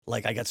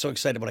Like, I got so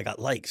excited when I got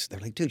likes. They're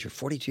like, dude, you're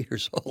 42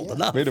 years old.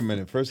 Enough. Wait a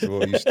minute. First of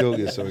all, you still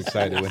get so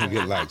excited when you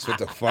get likes. What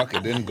the fuck?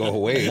 It didn't go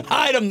away.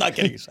 I'm not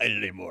getting excited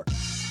anymore.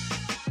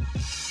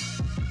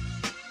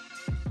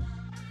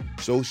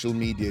 Social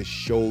media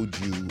showed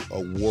you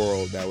a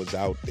world that was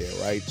out there,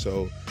 right?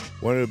 So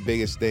one of the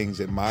biggest things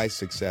in my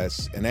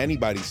success and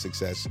anybody's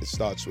success, it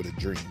starts with a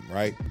dream,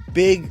 right?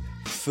 Big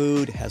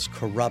food has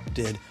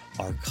corrupted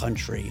our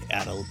country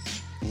at a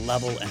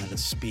level and at a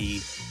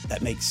speed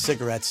that makes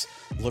cigarettes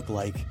look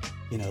like,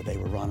 they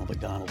were Ronald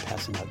McDonald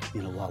passing out,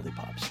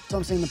 lollipops. So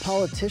I'm saying the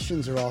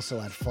politicians are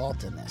also at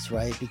fault in this,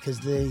 right? Because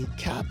the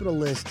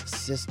capitalist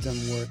system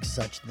works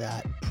such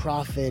that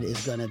profit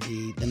is going to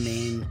be the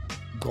main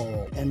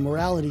goal. And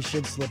morality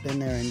should slip in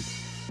there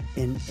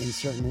in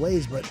certain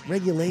ways, but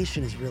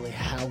regulation is really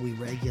how we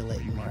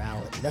regulate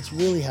morality. That's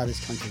really how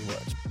this country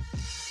works.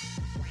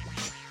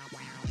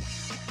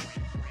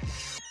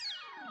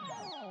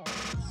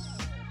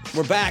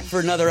 We're back for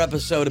another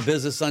episode of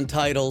Business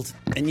Untitled,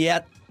 and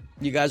yet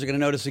you guys are going to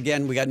notice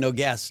again we got no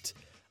guest.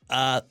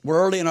 We're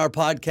early in our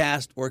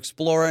podcast. We're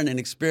exploring and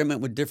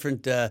experiment with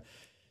different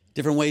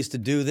ways to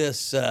do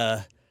this.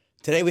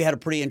 Today we had a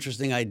pretty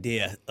interesting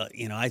idea.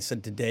 I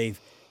said to Dave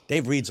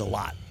reads a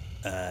lot,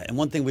 and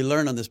one thing we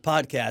learned on this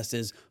podcast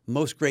is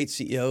most great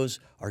CEOs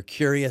are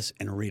curious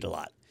and read a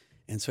lot.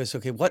 And so I said,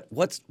 okay, what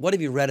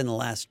have you read in the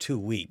last 2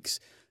 weeks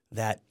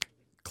that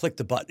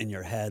clicked a button in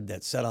your head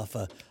that set off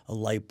a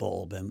light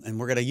bulb? And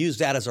we're going to use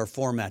that as our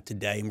format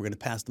today, and we're going to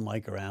pass the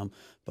mic around.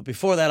 But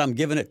before that, I'm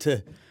giving it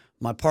to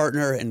my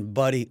partner and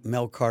buddy,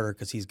 Mel Carter,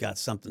 because he's got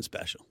something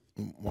special.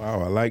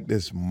 Wow, I like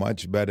this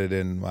much better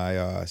than my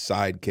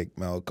sidekick,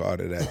 Mel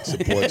Carter, that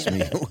supports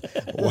me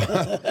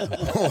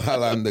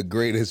while I'm the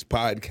greatest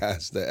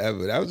podcaster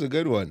ever. That was a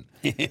good one.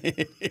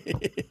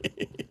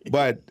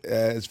 But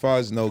as far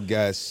as no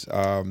guests,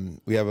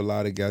 we have a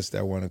lot of guests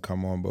that want to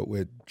come on, but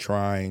we're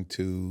trying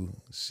to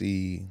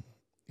see.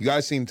 You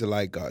guys seem to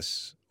like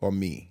us, or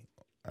me.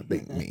 I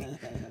think me.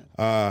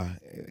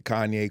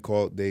 Kanye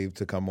called Dave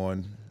to come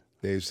on.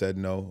 Dave said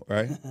no,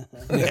 right?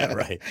 Yeah,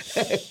 right.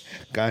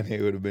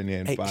 Kanye would have been here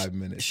in 5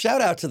 minutes. Shout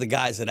out to the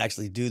guys that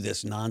actually do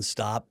this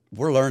nonstop.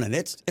 We're learning.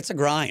 It's a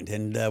grind,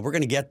 and we're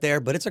going to get there,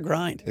 but it's a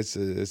grind. It's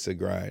a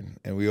grind,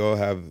 and we all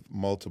have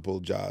multiple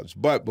jobs.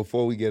 But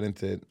before we get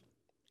into it,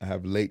 I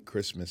have late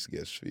Christmas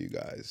gifts for you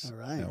guys. All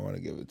right. And I want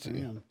to give it to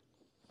you.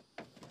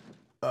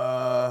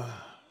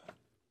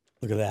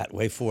 Look at that.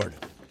 Way forward.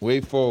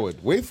 Way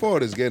Forward. Way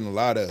Forward is getting a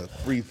lot of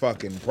free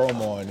fucking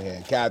promo in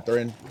here.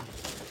 Catherine.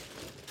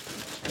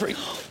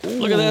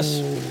 Look at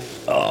this.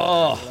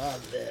 Oh,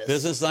 Love this.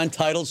 Business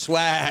Untitled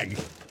swag.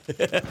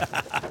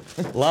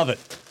 Love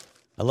it.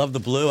 I love the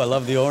blue. I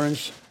love the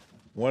orange.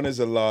 One is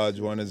a large,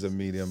 one is a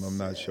medium. I'm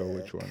not sure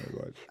which one it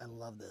was. I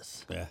love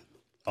this. Yeah.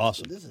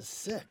 Awesome. This is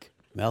sick.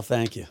 Mel,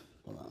 thank you.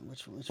 Hold on,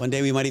 which One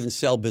day we might even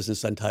sell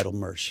Business Untitled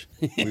merch.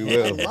 We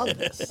will. I love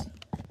this.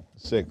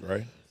 Sick,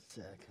 right?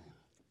 Sick.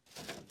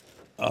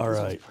 All This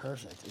right. is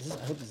perfect.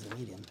 I hope this is a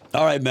medium.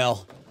 All right,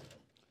 Mel.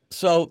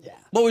 So,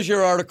 what was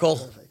your article?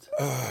 Perfect.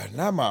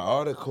 Not my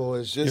article.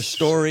 It's just Your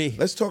story.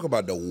 Let's talk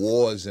about the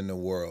wars in the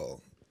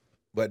world.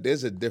 But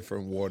there's a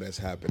different war that's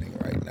happening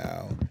right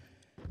now.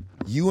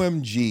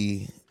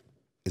 UMG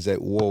is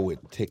at war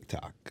with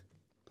TikTok.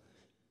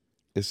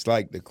 It's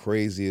like the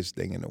craziest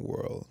thing in the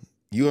world.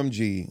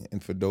 UMG,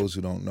 and for those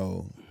who don't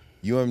know,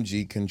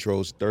 UMG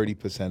controls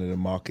 30% of the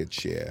market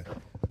share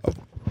of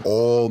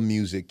all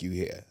music you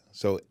hear.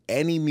 So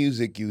any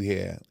music you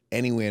hear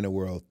anywhere in the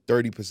world,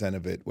 30%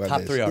 of it, whether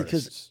Top it's 3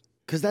 artists.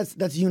 Because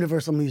that's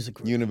Universal Music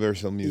Group.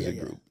 Universal Music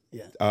Yeah, Group.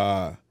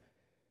 Yeah.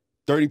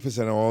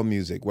 30% of all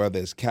music, whether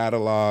it's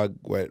catalog,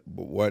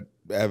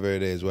 whatever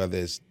it is, whether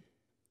it's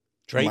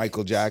Drake?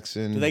 Michael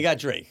Jackson. They got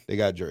Drake. They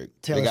got Drake.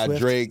 Taylor they got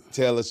Swift. Drake,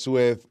 Taylor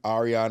Swift,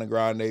 Ariana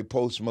Grande,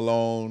 Post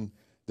Malone,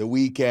 The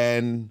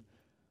Weeknd.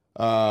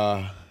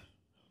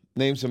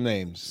 Name some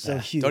names. So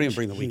huge. Don't even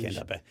bring the huge. weekend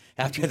up.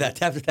 After that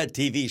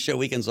TV show,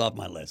 Weekend's off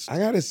my list. I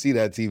got to see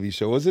that TV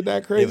show. Was it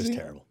that crazy? It was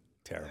terrible.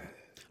 Terrible.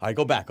 All right,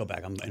 go back.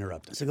 I'm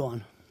interrupting. So go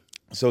on.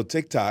 So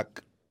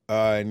TikTok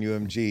and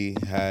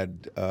UMG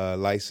had a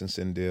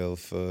licensing deal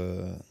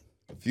for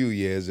a few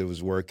years. It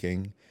was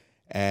working.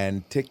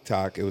 And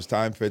TikTok, it was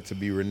time for it to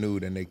be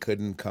renewed, and they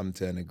couldn't come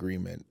to an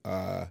agreement.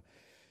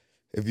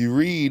 If you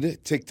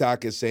read,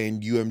 TikTok is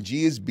saying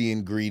UMG is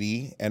being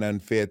greedy and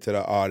unfair to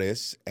the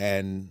artists,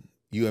 and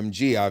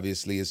UMG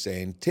obviously is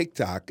saying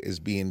TikTok is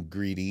being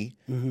greedy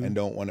and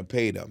don't want to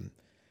pay them.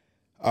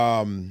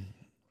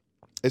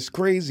 It's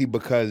crazy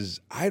because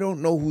I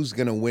don't know who's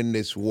going to win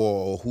this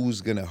war or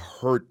who's going to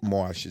hurt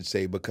more, I should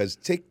say, because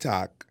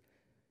TikTok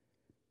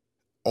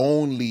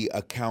only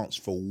accounts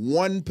for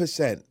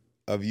 1%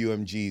 of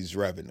UMG's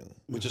revenue.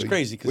 Which is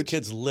crazy because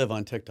kids live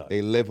on TikTok.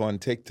 They live on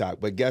TikTok.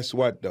 But guess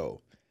what,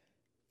 though?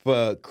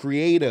 For a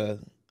creator,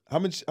 how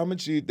much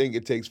do you think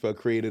it takes for a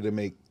creator to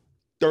make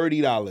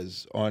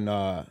 $30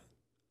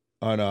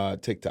 on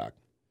TikTok?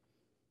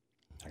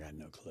 I got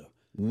no clue.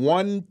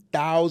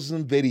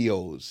 1,000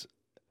 videos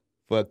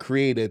for a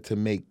creator to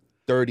make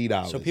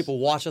 $30. So people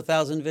watch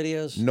 1,000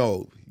 videos?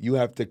 No, you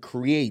have to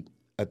create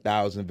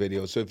 1,000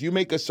 videos. So if you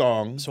make a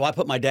song, So I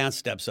put my dance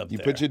steps up you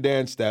there. put your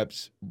dance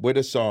steps with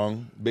a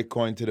song,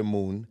 Bitcoin to the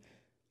moon,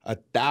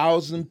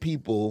 1,000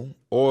 people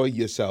or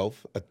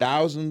yourself,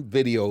 1,000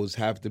 videos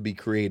have to be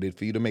created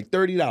for you to make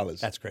 $30.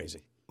 That's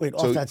crazy. Wait,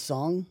 So- off that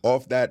song?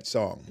 Off that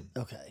song.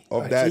 Okay. Of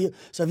All right, that-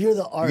 so if you're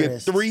the You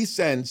artist, get 3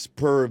 cents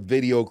per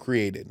video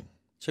created.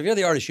 So if you're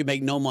the artist, you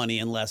make no money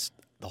unless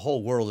the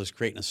whole world is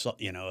creating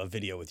a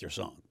video with your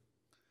song.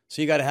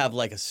 So you got to have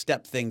like a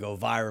step thing go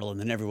viral, and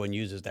then everyone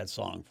uses that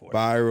song for it.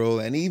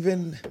 Viral, and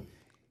even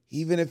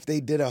if they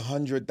did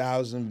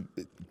 100,000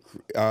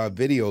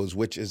 videos,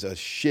 which is a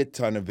shit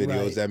ton of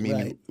videos, Right, that mean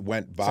right. it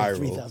went it's like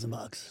viral.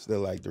 $3,000.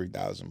 Still like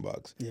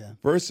 $3,000. Yeah.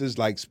 Versus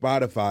like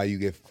Spotify, you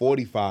get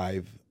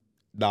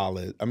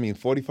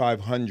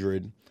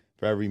 $4,500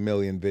 for every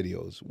million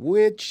videos,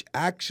 which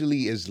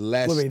actually is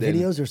less Wait, than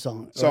videos or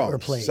songs? songs. Or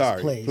plays?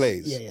 Sorry,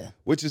 plays. Yeah, yeah.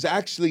 Which is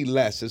actually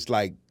less. It's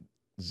like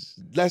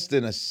less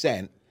than a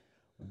cent,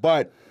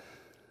 but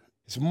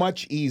it's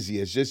much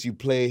easier. It's just you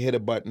hit a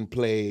button,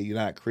 play. You're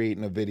not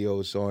creating a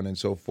video, so on and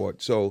so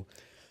forth. So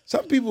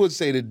some people would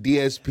say the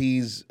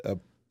DSPs are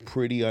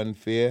pretty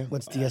unfair.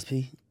 What's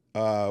DSP?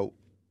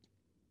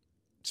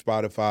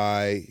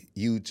 Spotify,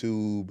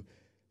 YouTube,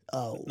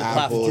 Oh,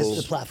 Apple,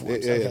 just the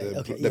platforms.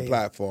 the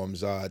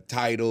platforms,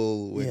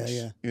 Tidal, which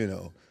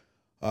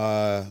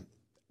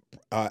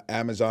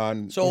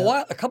Amazon. So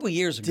a couple of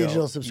years ago,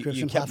 Digital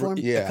subscription kept, platform?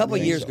 Yeah, a couple I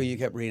of think years so. ago, you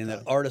kept reading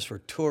that artists were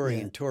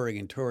touring and touring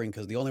and touring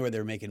because the only way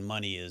they're making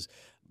money is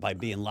by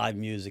being live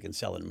music and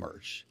selling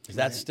merch. Is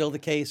that still the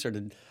case, or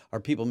are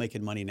people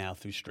making money now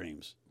through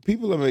streams?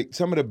 People are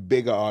some of the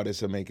bigger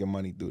artists are making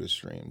money through the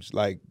streams.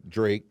 Like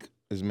Drake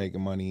is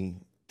making money,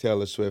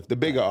 Taylor Swift, the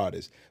bigger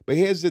artists. But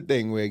here's the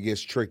thing where it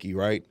gets tricky,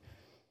 right?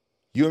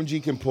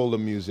 UMG can pull the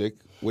music,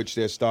 which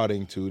they're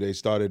starting to. They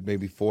started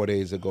maybe 4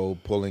 days ago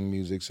pulling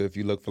music. So if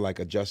you look for like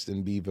a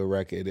Justin Bieber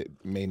record, it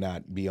may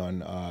not be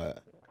on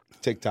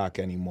TikTok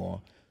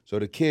anymore. So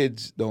the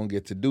kids don't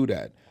get to do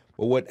that.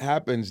 But what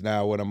happens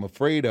now, what I'm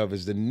afraid of,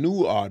 is the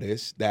new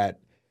artist that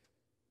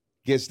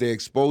gets their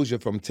exposure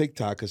from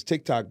TikTok, because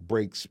TikTok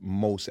breaks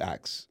most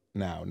acts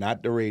now.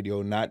 Not the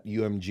radio, not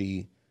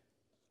UMG,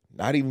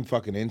 not even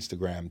fucking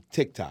Instagram.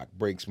 TikTok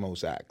breaks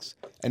most acts.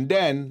 And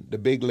then the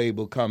big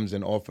label comes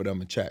and offer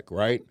them a check,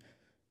 right?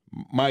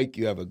 Mike,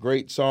 you have a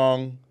great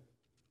song.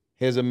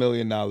 Here's $1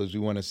 million. We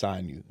want to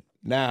sign you.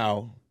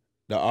 Now,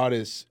 the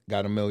artist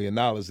got $1 million.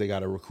 They got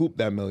to recoup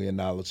that $1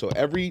 million. So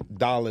every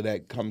dollar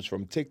that comes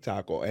from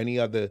TikTok or any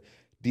other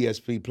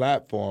DSP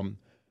platform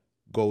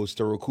goes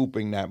to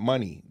recouping that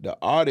money. The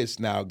artist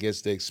now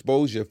gets the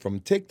exposure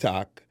from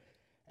TikTok,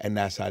 and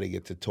that's how they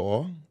get to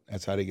tour.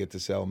 That's how they get to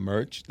sell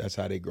merch. That's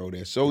how they grow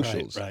their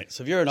socials. Right.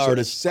 So if you're an So the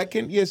artist,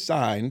 second you're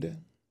signed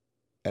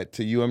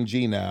to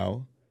UMG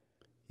now,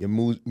 your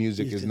music is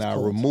Music's now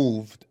pulled.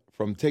 removed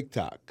from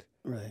TikTok.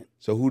 Right.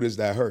 So who does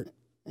that hurt?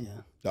 Yeah.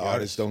 The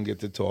artists don't get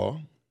to tour.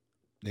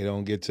 They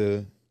don't get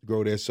to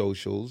grow their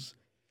socials.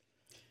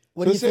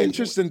 What So do you it's think?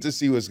 interesting to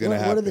see what's going to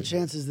happen. What are the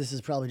chances this is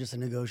probably just a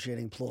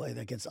negotiating ploy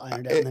that gets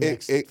ironed out in the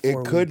next It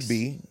 4 could weeks?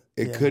 be.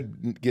 It Yeah.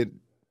 could get,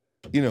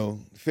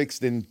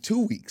 fixed in 2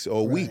 weeks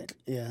or a Right. week.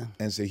 Yeah.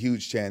 And it's a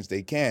huge chance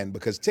they can,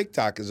 because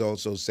TikTok is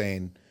also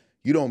saying,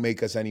 you don't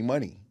make us any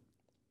money.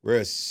 We're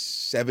a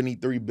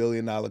 $73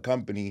 billion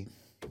company.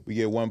 We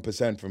get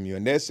 1% from you.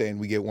 And they're saying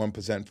we get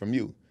 1% from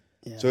you.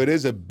 Yeah. So it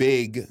is a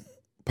big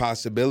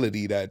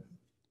possibility that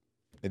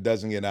it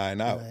doesn't get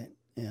ironed out. Right.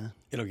 Yeah.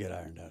 it'll get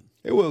ironed out.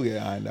 It will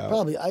get ironed out.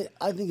 Probably.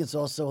 I think it's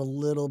also a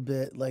little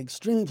bit like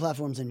streaming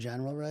platforms in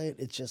general, right?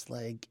 It's just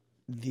like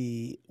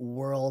the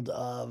world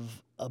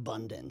of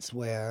abundance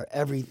where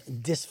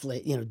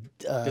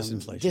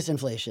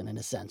disinflation in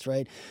a sense,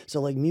 right? So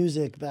like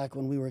music back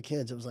when we were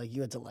kids, it was like you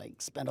had to like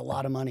spend a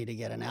lot of money to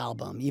get an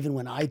album. Even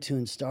when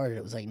iTunes started,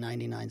 it was like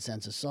 99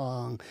 cents a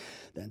song.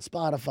 Then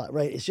Spotify,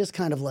 right? It's just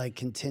kind of like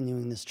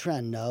continuing this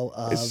trend, no?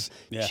 Of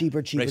cheaper,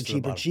 race to the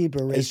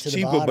bottom. race It's to the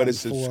cheaper, bottom but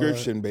it's for-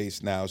 subscription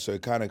based now, so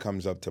it kind of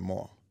comes up to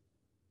more.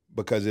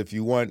 Because if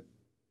you want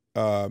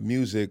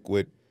music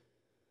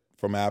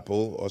from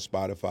Apple or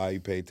Spotify, you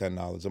pay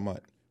 $10 a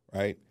month,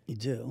 right? You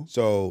do.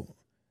 So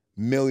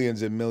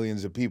millions and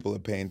millions of people are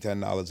paying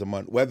 $10 a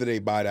month, whether they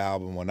buy the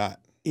album or not.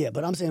 Yeah,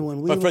 but I'm saying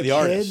when we But were for the kids,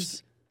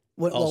 artist,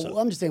 well, also.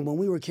 I'm just saying when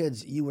we were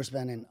kids, you were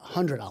spending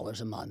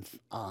 $100 a month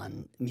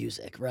on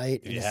music,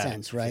 right? In you a had it.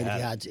 sense, If you right? had If you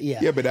it. had to, yeah.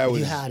 Yeah, but that If was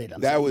you had it.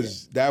 I'm that saying,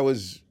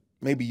 was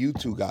maybe you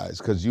two guys,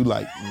 because you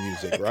like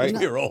music, right?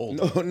 We're old.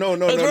 No.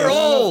 We're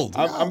old.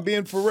 I'm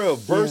being for real.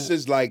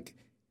 Versus like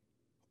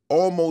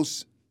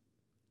almost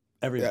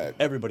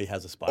Everybody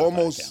has a Spotify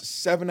almost account.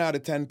 7 out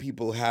of 10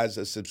 people has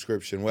a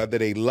subscription, whether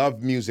they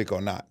love music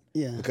or not.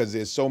 Yeah. Because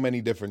there's so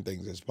many different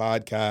things. There's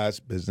podcasts,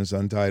 Business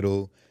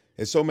Untitled.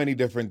 There's so many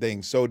different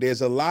things. So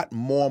there's a lot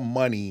more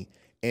money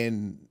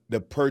in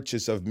the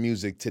purchase of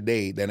music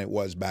today than it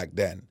was back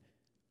then.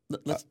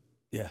 Let's,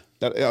 yeah.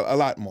 A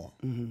lot more.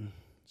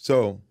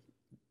 So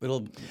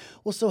It'll.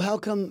 Well, so how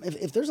come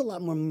if there's a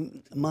lot more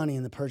money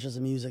in the purchase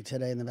of music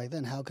today than back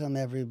then, how come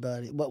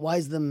everybody? Why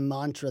is the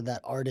mantra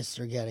that artists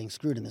are getting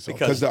screwed in this? whole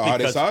Because the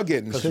artists are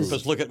getting screwed.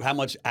 Because look at how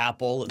much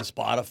Apple and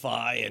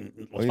Spotify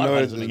and Well, you know,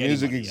 as the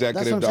music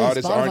executive, the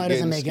artists Spotify aren't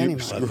doesn't getting make any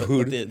money.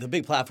 screwed. But the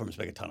big platforms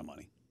make a ton of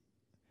money.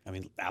 I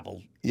mean,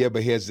 Apple. Yeah,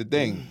 but here's the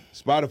thing: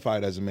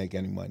 Spotify doesn't make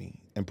any money,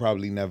 and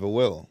probably never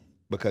will,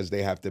 because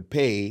they have to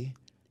pay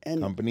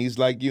companies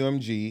like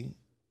UMG,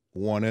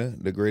 Warner,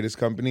 the greatest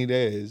company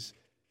there is,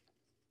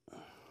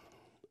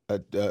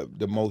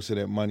 the most of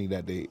that money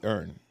that they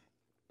earn.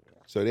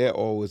 So they're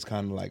always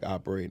kind of like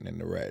operating in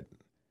the red.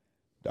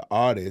 The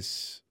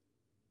artists,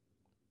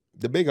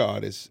 the bigger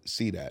artists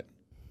see that.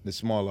 The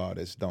small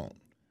artists don't.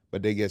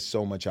 But they get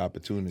so much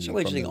opportunity. So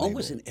interesting.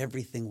 Almost in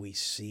everything we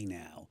see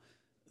now,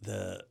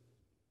 the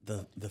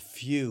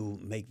few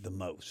make the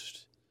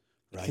most.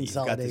 Right?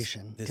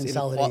 Consolidation. This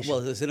Consolidation.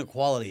 Well, there's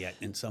inequality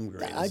in some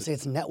degree. I'd say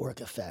it's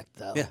network effect,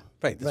 though. Yeah,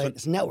 right.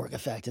 It's network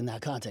effect in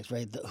that context,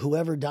 right?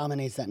 Whoever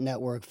dominates that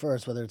network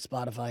first, whether it's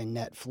Spotify,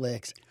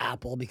 Netflix,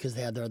 Apple, because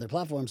they have their other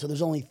platforms. So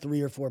there's only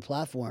 3 or 4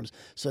 platforms.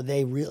 So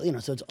they really,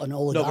 so it's an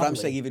oligopoly. No, but I'm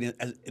saying even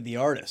as the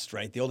artist,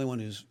 right? The only one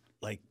who's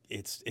like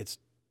it's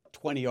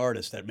 20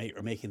 artists that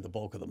are making the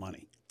bulk of the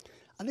money.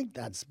 I think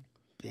that's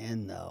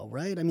been though,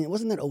 right? I mean,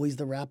 wasn't that always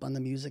the rap on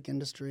the music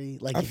industry?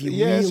 Like, if you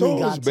it's really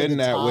always got to been the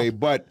that top, way,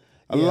 but.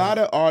 A lot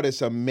of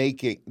artists are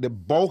making, the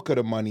bulk of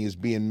the money is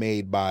being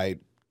made by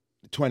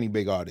 20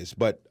 big artists,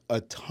 but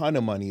a ton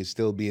of money is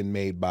still being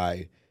made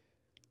by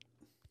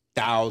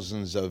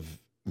thousands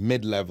of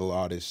mid-level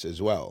artists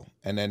as well.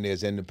 And then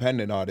there's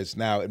independent artists.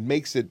 Now, it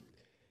makes it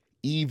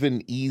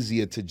even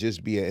easier to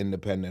just be an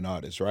independent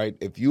artist, right?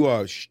 If you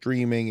are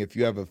streaming, if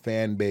you have a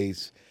fan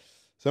base,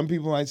 some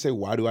people might say,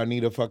 why do I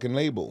need a fucking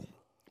label?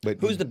 But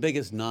who's the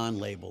biggest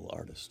non-label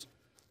artist?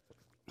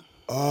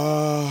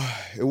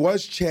 It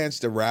was Chance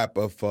the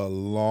Rapper for a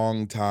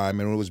long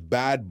time, and it was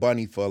Bad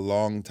Bunny for a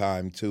long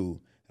time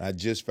too. And I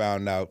just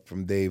found out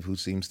from Dave, who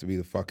seems to be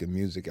the fucking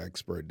music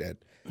expert, that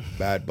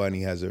Bad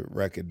Bunny has a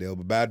record deal.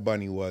 But Bad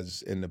Bunny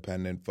was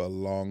independent for a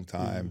long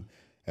time.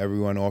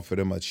 Everyone offered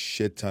him a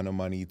shit ton of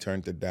money. He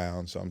turned it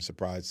down, so I'm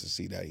surprised to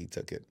see that he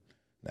took it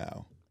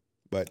now.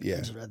 But yeah. I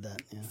just read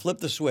that. Yeah. Flip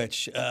the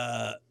switch.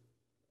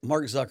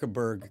 Mark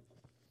Zuckerberg,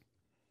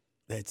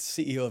 the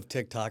CEO of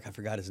TikTok, I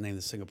forgot his name,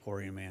 the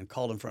Singaporean man,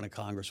 called in front of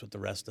Congress with the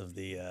rest of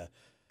the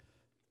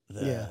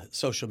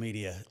social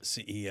media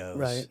CEOs.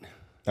 Right.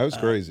 That was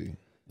crazy.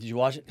 Did you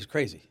watch it? It's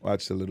crazy.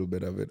 Watched a little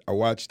bit of it. I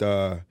watched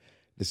the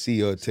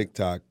CEO of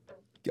TikTok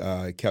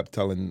kept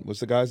telling,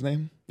 what's the guy's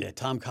name? Yeah,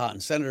 Tom Cotton,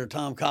 Senator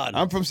Tom Cotton.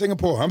 I'm from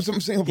Singapore.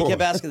 He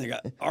kept asking the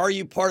guy, are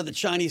you part of the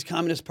Chinese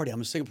Communist Party?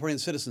 I'm a Singaporean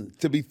citizen.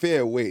 To be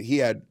fair,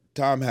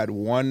 Tom had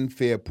one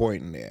fair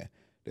point in there.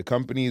 The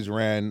companies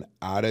ran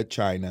out of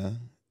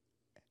China,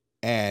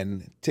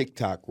 and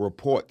TikTok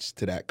reports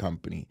to that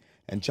company.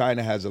 And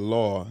China has a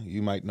law,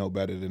 you might know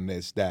better than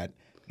this, that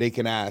they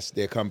can ask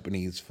their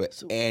companies for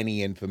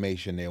any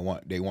information they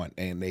want,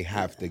 and they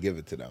have to give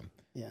it to them.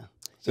 Yeah.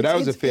 So that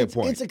was a fair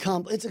point. It's a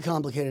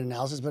complicated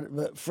analysis,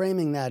 but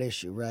framing that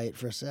issue, right,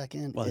 for a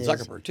second. Well,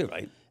 Zuckerberg too,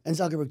 right? And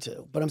Zuckerberg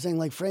too. But I'm saying,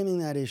 like, framing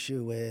that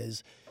issue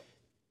is,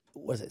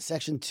 what is it,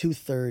 Section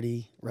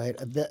 230, right,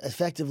 that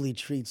effectively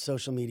treats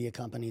social media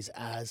companies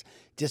as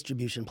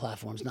distribution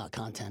platforms, not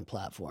content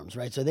platforms,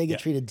 right? So they get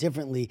treated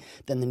differently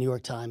than the New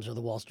York Times or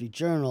the Wall Street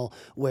Journal,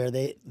 where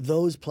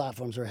those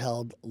platforms are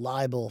held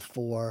liable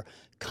for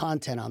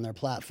content on their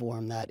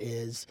platform that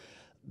is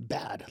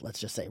bad, let's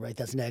just say, right?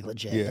 That's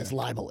negligent, that's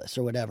libelous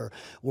or whatever.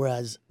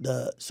 Whereas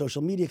the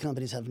social media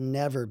companies have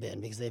never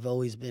been, because they've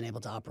always been able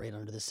to operate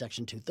under this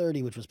Section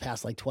 230, which was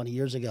passed like 20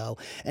 years ago.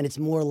 And it's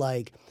more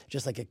like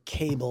just like a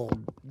cable,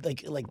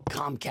 like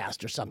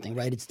Comcast or something,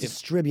 right? It's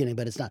distributing,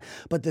 but it's not.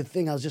 But the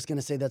thing I was just going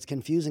to say that's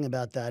confusing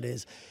about that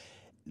is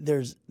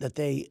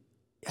they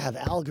have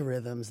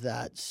algorithms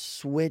that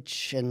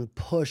switch and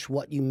push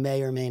what you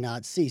may or may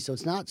not see. So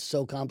it's not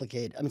so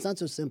complicated. I mean, it's not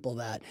so simple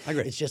that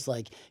it's just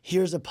like,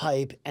 here's a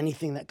pipe,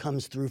 anything that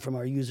comes through from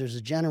our users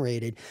is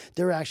generated.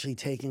 They're actually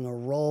taking a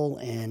role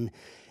in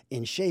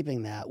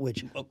shaping that,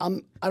 which I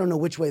don't know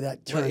which way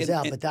that turns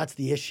out, but that's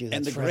the issue.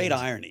 And the great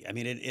irony, I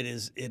mean, it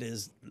is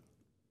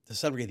to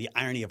some degree the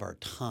irony of our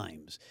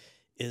times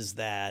is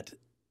that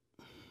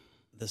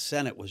the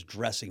Senate was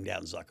dressing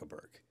down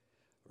Zuckerberg.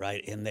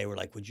 Right, and they were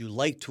like, would you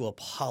like to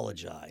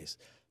apologize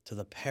to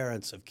the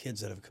parents of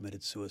kids that have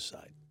committed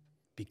suicide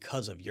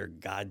because of your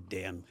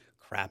goddamn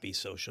crappy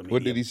social media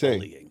What did he say?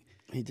 bullying?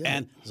 He did.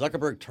 And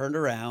Zuckerberg turned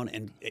around,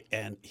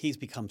 and he's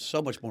become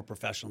so much more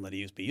professional than he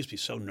used to be. He used to be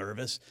so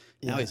nervous.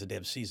 Now he's a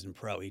damn seasoned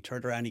pro. He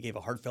turned around, he gave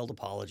a heartfelt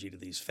apology to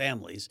these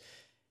families,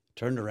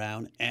 turned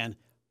around, and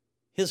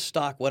his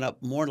stock went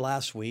up more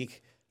last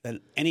week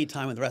than any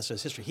time in the rest of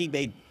his history. He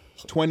made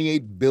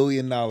 $28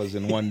 billion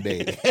in one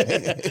day.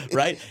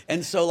 Right?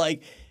 And so,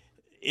 like,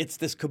 it's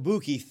this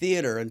kabuki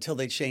theater until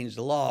they change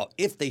the law,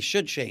 if they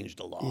should change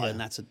the law. And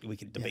we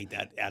could debate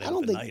that ad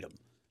infinitum.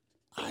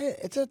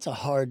 It's a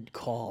hard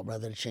call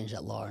whether to change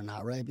that law or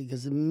not, right?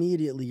 Because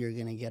immediately you're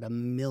going to get a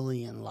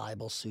million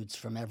libel suits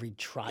from every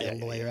trial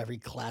lawyer, every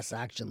class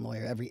action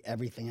lawyer,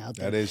 everything out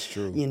there. That is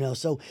true.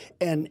 So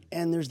and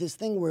there's this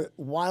thing where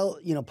while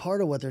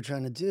part of what they're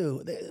trying to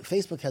do,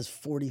 Facebook has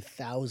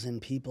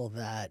 40,000 people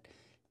that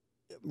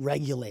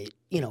regulate.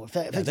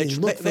 Effectively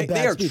look for bad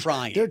they are speech.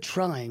 trying. They're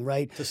trying,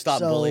 right, to stop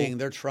bullying.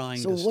 They're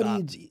trying to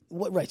stop.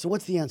 So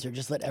what's the answer?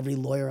 Just let every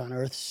lawyer on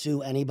earth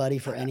sue anybody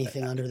for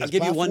anything under this I'll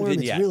give platform? you one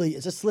vignette.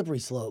 It's a slippery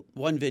slope.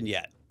 One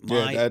vignette.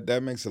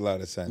 That makes a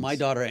lot of sense. My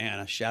daughter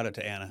Anna, shout out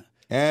to Anna.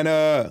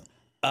 Anna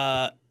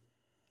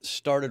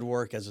started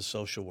work as a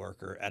social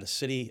worker at a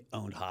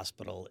city-owned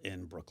hospital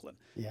in Brooklyn.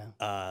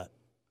 Yeah.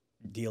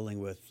 Dealing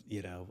with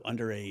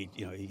underage,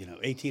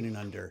 18 and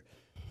under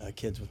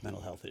kids with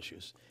mental health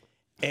issues.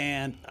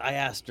 And I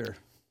asked her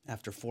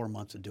after 4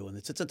 months of doing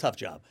this, it's a tough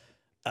job.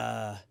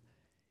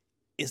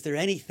 Is there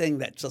anything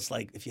that just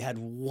like if you had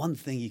one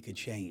thing you could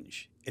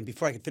change? And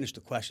before I could finish the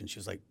question, she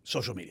was like,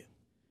 social media.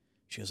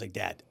 She was like,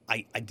 Dad,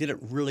 I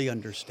didn't really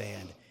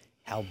understand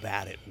how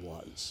bad it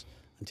was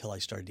until I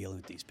started dealing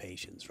with these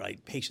patients,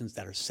 right? Patients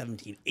that are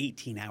 17,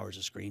 18 hours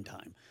of screen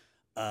time.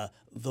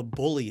 The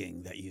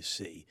bullying that you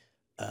see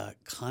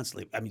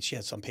constantly. I mean, she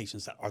has some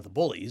patients that are the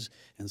bullies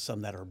and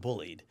some that are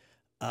bullied.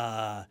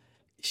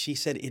 She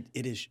said it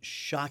is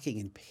shocking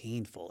and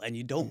painful, and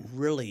you don't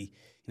really,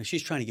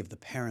 she's trying to give the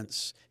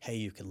parents, hey,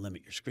 you can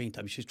limit your screen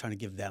time. She's trying to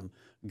give them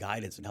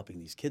guidance and helping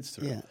these kids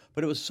through. Yeah.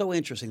 But it was so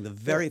interesting. The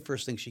very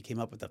first thing she came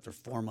up with after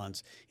 4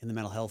 months in the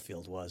mental health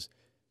field was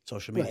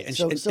social media. Right.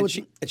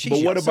 And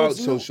but what about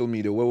social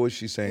media? What was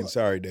she saying?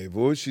 Sorry, Dave.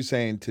 What was she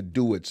saying to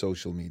do with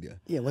social media?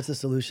 Yeah, what's the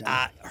solution?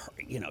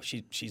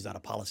 She's not a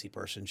policy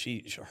person.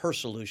 Her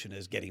solution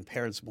is getting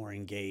parents more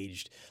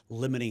engaged,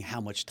 limiting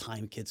how much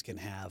time kids can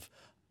have,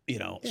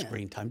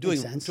 screen time,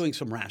 doing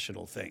some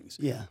rational things.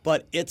 Yeah.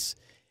 But it's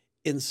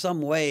in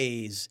some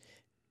ways,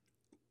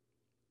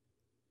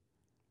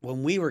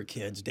 when we were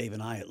kids, Dave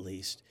and I at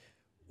least,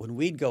 when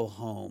we'd go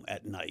home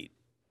at night,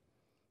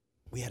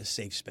 we had a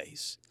safe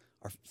space.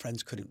 Our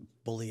friends couldn't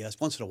bully us.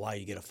 Once in a while,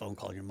 you get a phone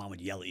call and your mom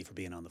would yell at you for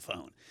being on the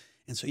phone.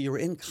 And so you were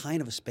in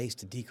kind of a space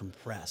to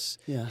decompress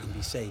and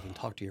be safe and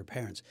talk to your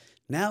parents.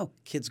 Now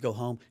kids go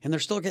home and they're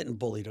still getting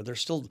bullied or they're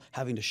still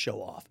having to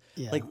show off.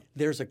 Yeah. Like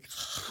there's a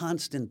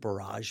constant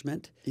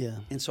barragement. Yeah.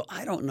 And so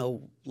I don't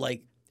know,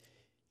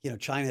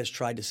 China has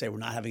tried to say we're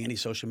not having any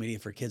social media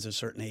for kids of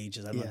certain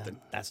ages. I don't know if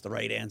that's the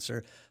right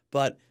answer.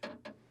 But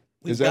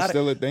is that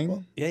still a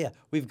thing? Yeah.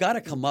 We've got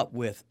to come up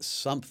with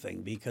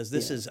something because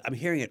this is, I'm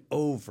hearing it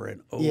over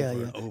and over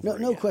and over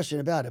No again. question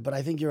about it. But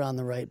I think you're on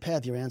the right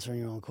path. You're answering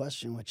your own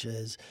question, which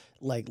is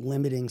like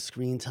limiting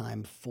screen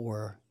time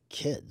for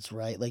kids,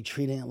 right? Like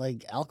treating it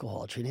like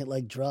alcohol, treating it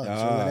like drugs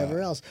or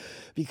whatever else,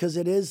 because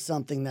it is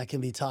something that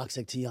can be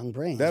toxic to young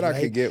brains. That right?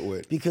 I could get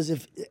with. Because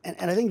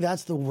and I think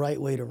that's the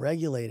right way to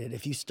regulate it.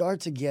 If you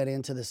start to get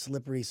into the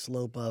slippery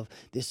slope of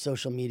this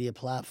social media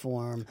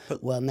platform,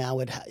 now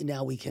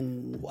we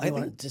can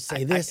want to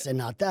say this and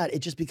not that. It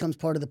just becomes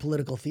part of the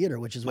political theater,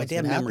 which is what's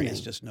been happening. My damn memory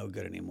is just no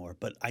good anymore.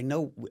 But I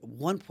know at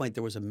one point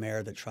there was a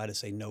mayor that tried to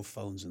say no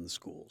phones in the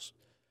schools,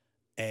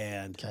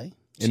 and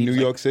in New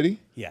York City.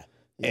 Yeah.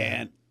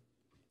 And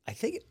I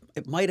think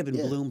it might have been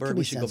Bloomberg.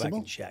 We should go back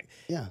and check.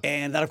 Yeah.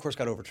 And that, of course,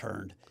 got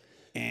overturned.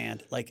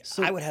 And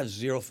I would have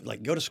zero.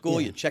 Go to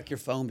school, you check your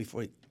phone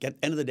before you get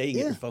end of the day, you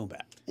get your phone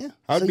back. Yeah.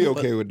 I'd be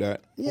okay with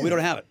that. But we don't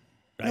have it.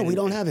 Right? No, we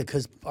don't have it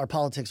because our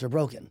politics are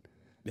broken.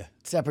 Yeah.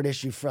 Separate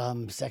issue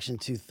from Section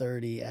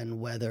 230 and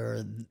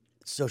whether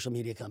social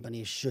media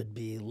companies should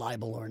be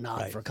liable or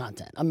not for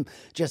content. I'm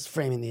just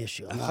framing the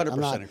issue. I'm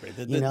 100% agree.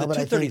 The but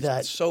I 230 think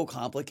that is so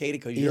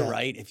complicated because you're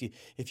right.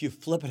 If you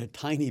flip it a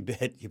tiny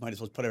bit, you might as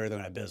well put everything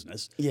out of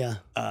business. Yeah.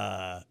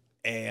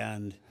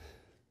 And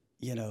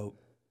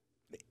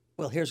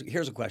well, here's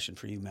a question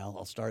for you, Mel.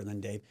 I'll start and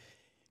then Dave.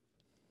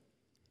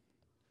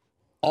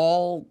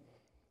 All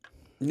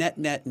net,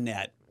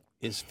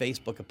 is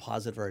Facebook a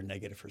positive or a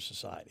negative for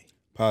society?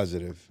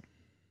 Positive.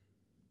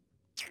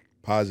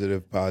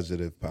 Positive.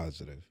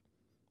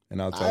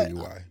 And I'll tell you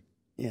why.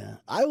 Yeah.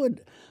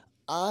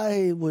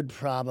 I would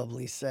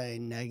probably say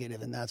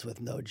negative, and that's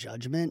with no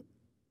judgment.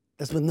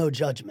 That's with no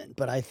judgment.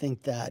 But I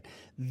think that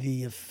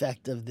the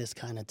effect of this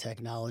kind of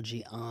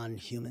technology on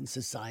human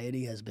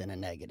society has been a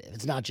negative.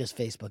 It's not just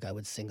Facebook. I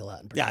would single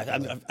out in particular.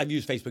 Yeah, I've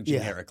used Facebook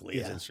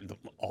generically.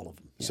 All of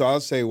them. So I'll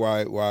say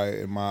why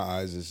in my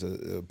eyes is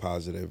a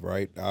positive,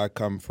 right? I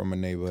come from a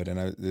neighborhood,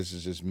 and this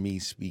is just me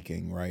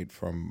speaking, right,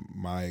 from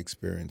my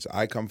experience.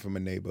 I come from a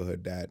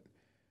neighborhood that,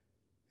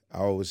 I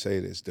always say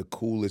this, the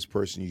coolest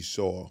person you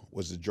saw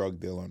was the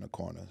drug dealer on the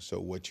corner. So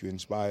what you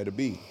inspire to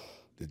be,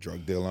 the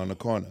drug dealer on the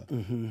corner.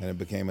 Mm-hmm. And it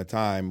became a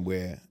time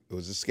where it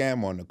was a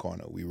scam on the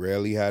corner. We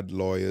rarely had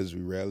lawyers.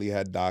 We rarely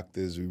had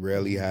doctors. We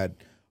rarely had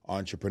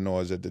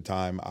entrepreneurs at the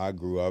time I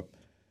grew up.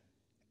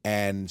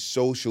 And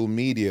social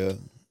media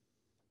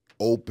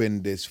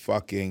opened this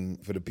fucking,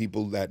 for the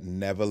people that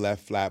never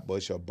left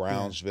Flatbush or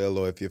Brownsville,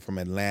 or if you're from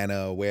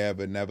Atlanta or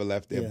wherever, never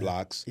left their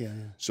blocks.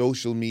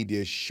 Social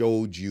media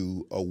showed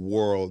you a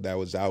world that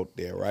was out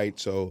there, right?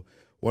 So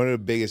one of the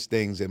biggest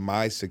things in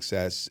my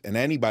success, and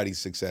anybody's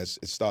success,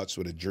 it starts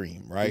with a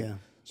dream, right?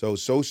 So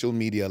social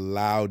media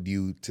allowed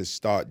you to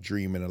start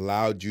dreaming,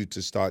 allowed you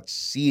to start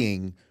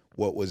seeing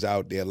what was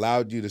out there,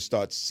 allowed you to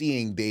start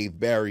seeing Dave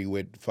Barry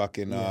with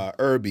fucking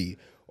Irby,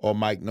 or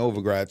Mike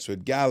Novogratz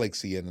with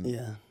Galaxy,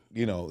 and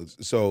you know,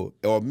 so,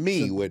 or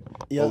me with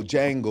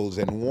Bojangles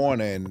and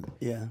Warner, and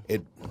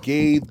it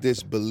gave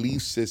this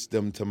belief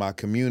system to my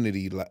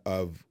community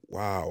of,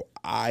 wow,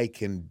 I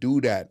can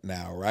do that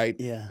now, right?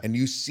 And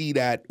you see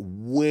that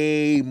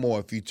way more.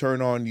 If you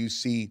turn on, you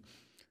see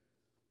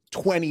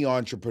 20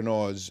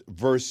 entrepreneurs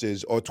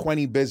versus, or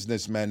 20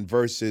 businessmen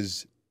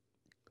versus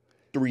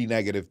 3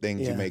 negative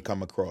things you may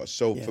come across.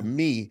 So for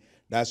me,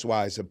 that's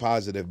why it's a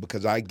positive,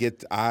 because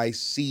I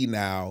see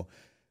now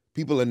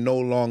people are no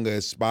longer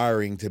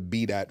aspiring to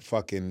be that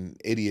fucking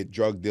idiot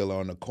drug dealer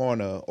on the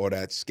corner or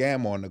that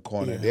scam on the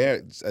corner.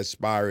 They're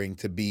aspiring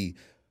to be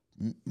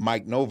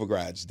Mike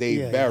Novogratz,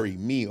 Dave Barry,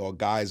 me, or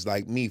guys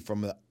like me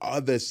from the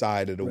other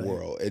side of the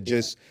world. It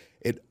just,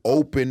 it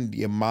opened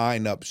your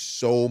mind up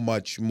so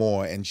much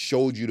more and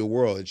showed you the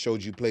world. It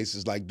showed you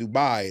places like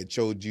Dubai. It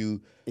showed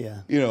you,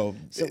 you know,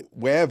 so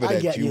wherever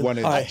that you want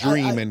to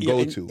dream and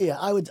go to. Yeah,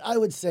 I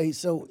would say,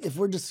 so if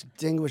we're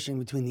distinguishing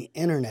between the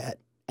internet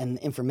and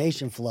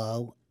information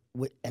flow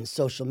and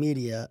social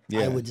media,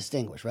 I would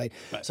distinguish, right?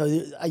 So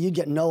you'd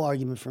get no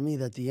argument from me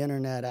that the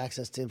internet,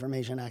 access to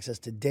information, access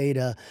to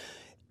data,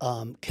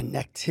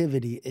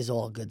 connectivity is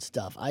all good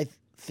stuff. I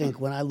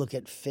think when I look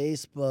at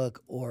Facebook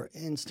or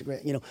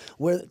Instagram, you know,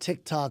 where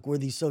TikTok, where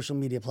these social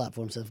media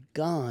platforms have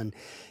gone,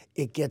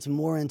 it gets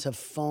more into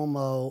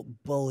FOMO,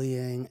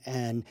 bullying,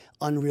 and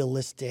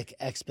unrealistic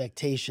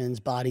expectations,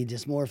 body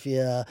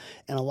dysmorphia,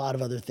 and a lot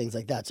of other things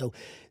like that.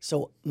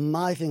 So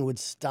my thing would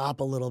stop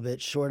a little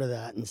bit short of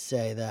that and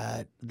say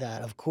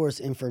that of course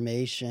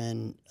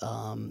information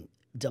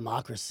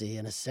democracy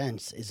in a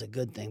sense is a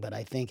good thing, but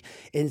I think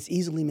it's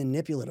easily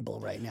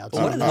manipulatable right now.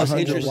 Well, one of the most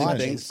interesting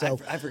things, so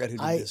I forgot who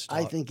did this talk.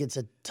 I think it's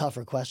a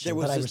tougher question,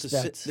 but I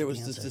respect there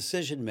was this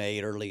decision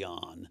made early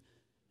on,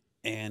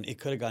 and it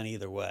could have gone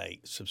either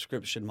way,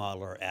 subscription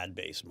model or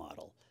ad-based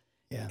model.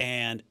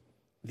 And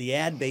the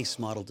ad-based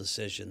model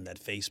decision that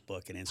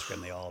Facebook and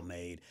Instagram, they all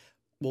made,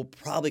 will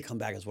probably come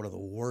back as one of the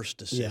worst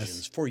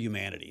decisions for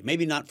humanity.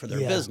 Maybe not for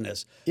their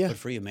business, but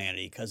for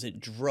humanity, because it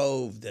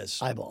drove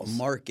this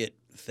market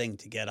thing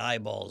to get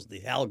eyeballs,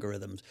 the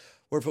algorithms.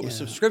 Where if it was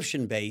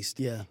subscription-based,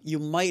 you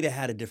might have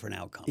had a different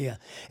outcome.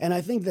 And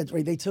I think that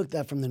they took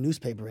that from the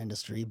newspaper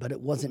industry, but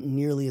it wasn't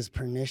nearly as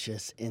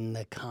pernicious in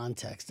the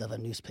context of a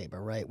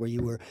newspaper, right? Where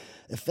you were,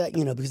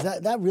 because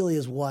that really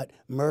is what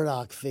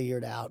Murdoch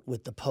figured out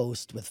with the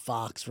Post, with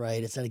Fox,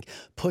 right? It's like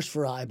push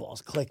for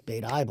eyeballs,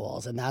 clickbait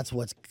eyeballs, and that's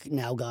what's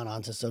now gone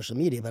on to social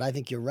media. But I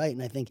think you're right,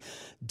 and I think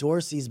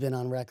Dorsey's been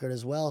on record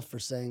as well for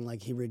saying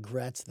like he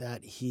regrets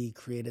that he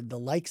created the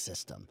like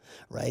system,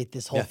 right?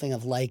 This whole thing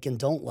of like and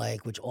don't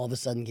like, which all of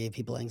a sudden gave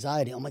people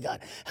anxiety. Oh my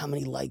God, how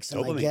many likes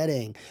am I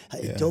getting?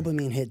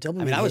 Dopamine hit. I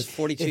mean, I was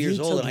 42 years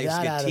old and I used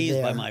to get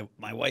teased by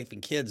my wife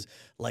and kids.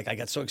 Like, I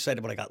got so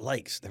excited when I got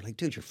likes. They're like,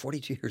 dude, you're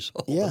 42 years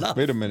old. Enough.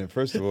 Wait a minute.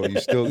 First of all, you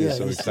still get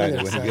so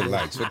excited when you get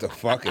likes. What the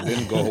fuck? It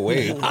didn't go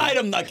away.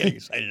 I'm not getting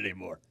excited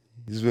anymore.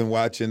 He's been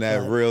watching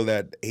that reel,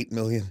 that 8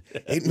 million.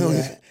 8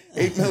 million.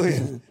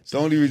 It's the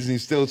only reason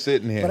he's still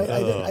sitting here. But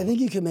I think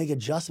you can make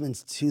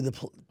adjustments to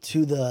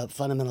the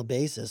fundamental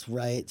basis,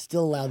 right?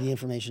 Still allow the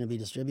information to be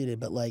distributed,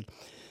 but like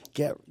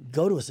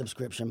go to a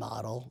subscription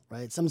model,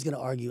 right? Someone's going to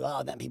argue,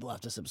 oh, then people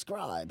have to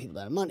subscribe, people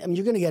that have money. I mean,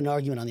 you're going to get an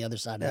argument on the other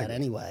side of that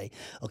anyway,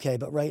 okay?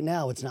 But right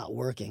now, it's not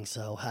working,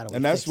 so how do we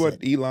And that's fix what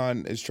it?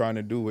 Elon is trying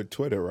to do with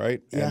Twitter,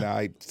 right? Yeah. And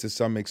I, to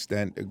some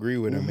extent, agree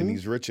with him. And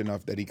he's rich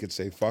enough that he could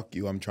say, fuck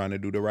you, I'm trying to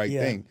do the right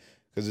thing.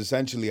 Because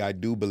essentially, I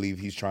do believe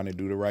he's trying to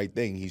do the right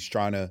thing. He's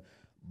trying to...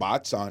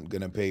 Bots aren't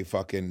gonna pay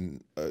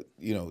fucking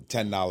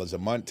 $10 a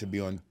month to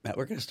be on. Matt,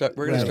 we're gonna start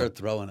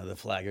throwing the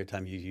flag every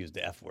time you use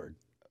the F word.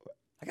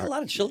 I got a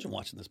lot of children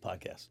watching this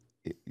podcast.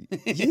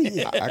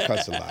 I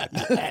cuss a lot.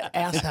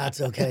 Ass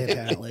hat's okay,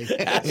 apparently.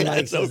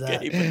 That's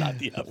okay, but not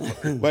the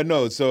F word. But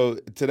no, so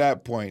to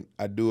that point,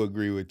 I do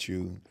agree with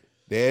you.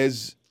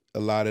 There's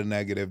a lot of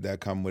negative that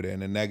come with it,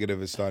 and the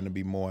negative is starting to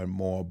be more and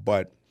more.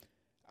 But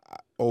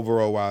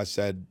overall, why I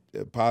said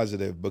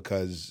positive,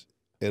 because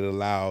it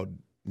allowed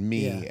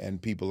me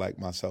and people like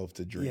myself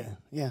to dream.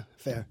 Yeah,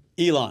 fair.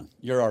 Elon,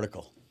 your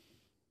article.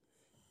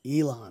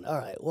 Elon. All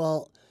right.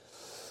 Well,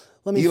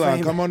 let me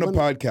Elon, come on the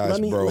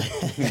podcast, bro.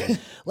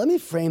 Let me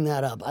frame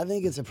that up. I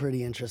think it's a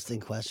pretty interesting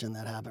question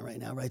that happened right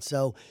now, right?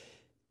 So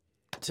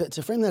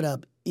to frame that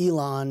up,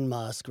 Elon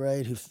Musk,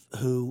 right,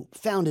 who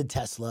founded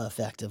Tesla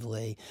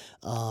effectively,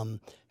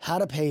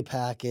 had a pay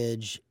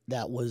package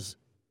that was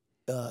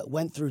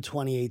went through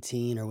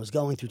 2018 or was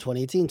going through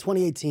 2018.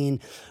 2018,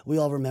 we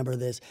all remember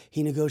this.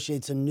 He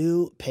negotiates a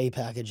new pay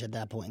package at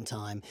that point in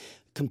time,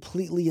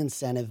 completely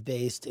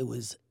incentive-based. It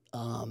was,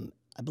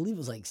 I I believe it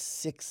was like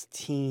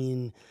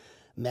 16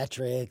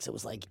 metrics. It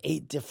was like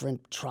 8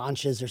 different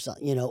tranches or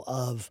something,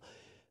 of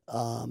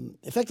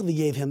effectively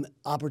gave him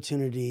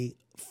opportunity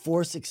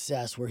for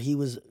success where he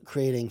was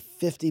creating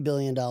 $50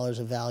 billion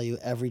of value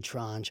every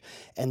tranche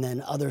and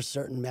then other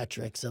certain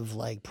metrics of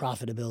like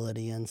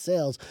profitability and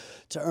sales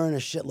to earn a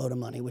shitload of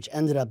money, which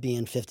ended up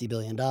being $50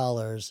 billion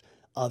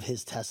of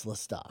his Tesla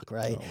stock,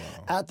 right? Oh,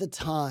 wow. At the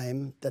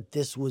time that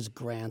this was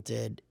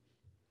granted,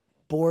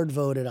 board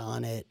voted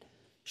on it,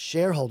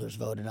 shareholders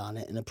voted on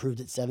it and approved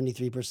it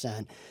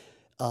 73%.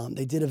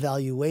 They did a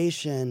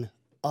valuation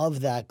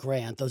of that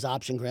grant, those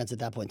option grants at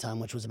that point in time,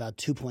 which was about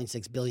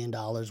 $2.6 billion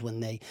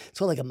when it's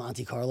sort of like a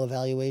Monte Carlo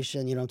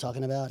valuation, you know what I'm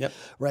talking about? Yep.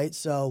 Right?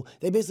 So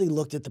they basically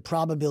looked at the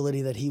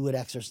probability that he would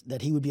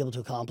be able to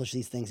accomplish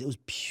these things. It was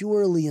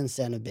purely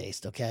incentive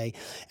based, okay?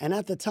 And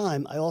at the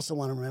time, I also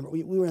want to remember,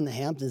 we were in the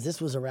Hamptons. This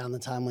was around the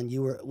time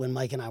when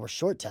Mike and I were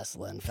short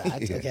Tesla, in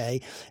fact, Yeah.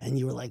 okay? And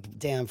you were like,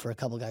 damn, for a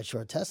couple guys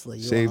short Tesla,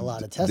 you Saved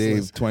want a lot of Teslas.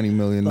 Dave $20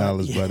 million,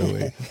 by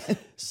the way.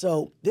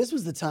 So this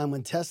was the time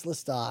when Tesla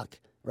stock,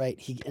 right?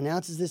 He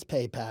announces this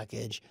pay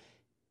package,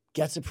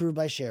 gets approved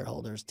by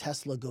shareholders.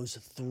 Tesla goes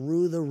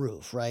through the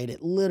roof, right?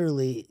 It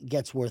literally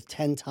gets worth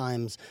 10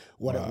 times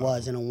what it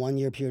was in a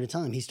 1-year period of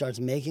time. He starts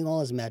making all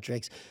his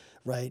metrics,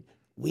 right?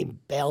 We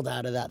bailed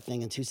out of that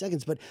thing in 2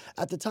 seconds. But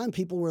at the time,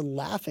 people were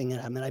laughing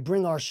at him. And I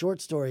bring our short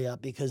story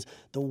up because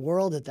the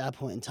world at that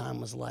point in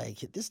time was like,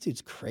 this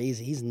dude's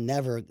crazy. He's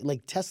never,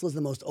 like, Tesla's the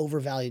most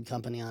overvalued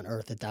company on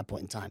earth at that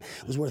point in time.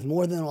 It was worth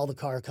more than all the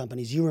car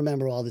companies. You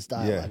remember all this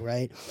dialogue,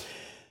 right?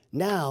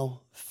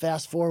 Now,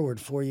 fast forward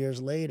 4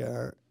 years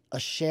later, a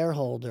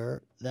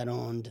shareholder that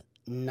owned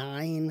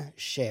 9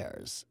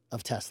 shares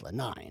of Tesla,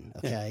 9,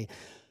 okay,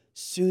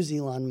 sues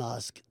Elon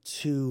Musk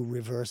to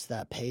reverse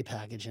that pay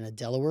package in a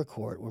Delaware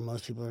court where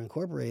most people are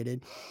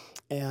incorporated.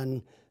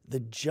 And the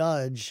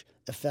judge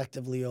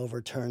effectively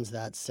overturns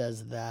that,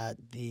 says that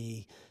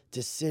the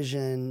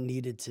decision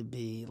needed to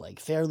be like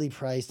fairly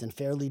priced and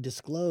fairly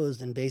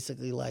disclosed, and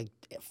basically like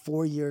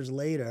 4 years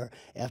later,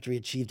 after he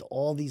achieved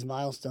all these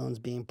milestones,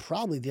 being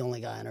probably the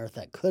only guy on earth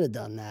that could have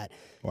done that,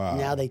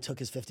 now they took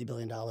his $50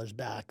 billion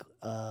back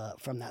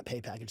from that pay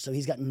package. So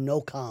he's got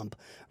no comp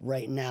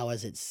right now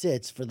as it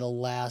sits for the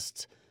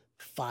last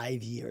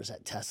 5 years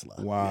at Tesla.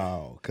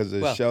 Wow, because the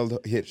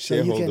hit So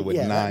you shareholder can- with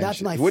yeah, 9.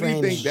 that's my What do you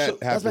framing. think that So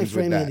that's happens my with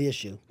framing that? of the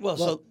issue. Well,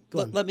 so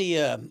let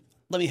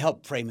me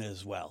help frame it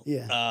as well.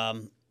 Yeah.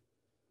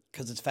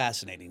 Because it's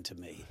fascinating to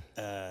me,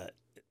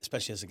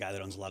 especially as a guy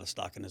that owns a lot of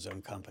stock in his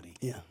own company.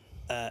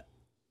 Yeah.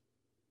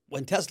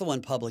 When Tesla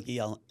went public,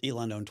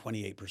 Elon owned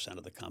 28%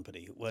 of the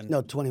company.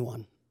 No,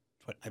 21.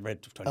 I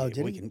read 28. Oh,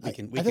 did We he? can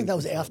I think that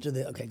was confirm. after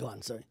the. Okay, go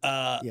on. Sorry.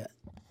 Yeah.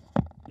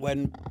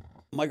 When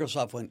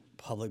Microsoft went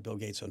public, Bill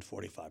Gates owned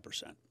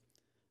 45%.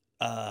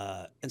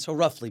 And so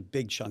roughly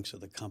big chunks of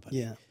the company.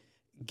 Yeah.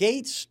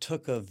 Gates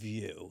took a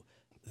view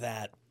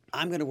that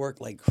I'm going to work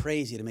like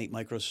crazy to make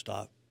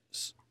Microsoft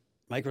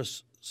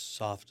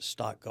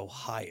stock go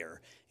higher.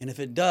 And if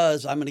it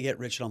does, I'm going to get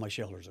rich and all my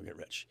shareholders will get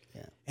rich.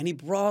 Yeah. And he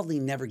broadly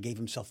never gave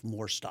himself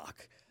more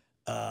stock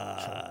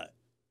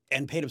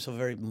and paid himself a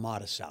very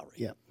modest salary.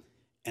 Yeah.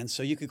 And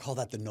so you could call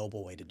that the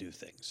noble way to do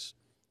things.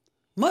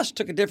 Musk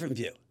took a different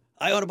view.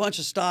 I own a bunch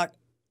of stock.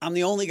 I'm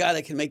the only guy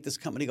that can make this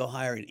company go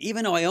higher. And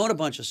even though I own a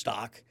bunch of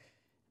stock,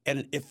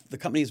 and if the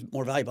company is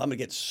more valuable, I'm going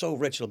to get so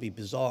rich it'll be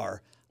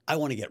bizarre. I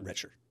want to get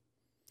richer.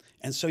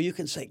 And so you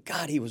can say,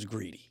 God, he was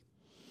greedy.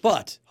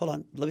 But, hold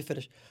on, let me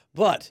finish.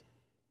 But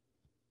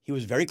he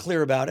was very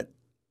clear about it.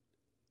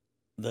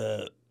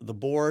 The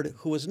board,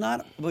 who was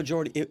not a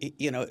majority,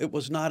 it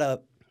was not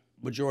a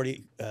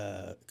majority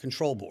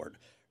control board,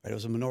 right? It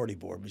was a minority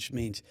board, which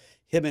means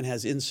him and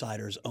his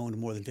insiders owned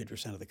more than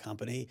 50% of the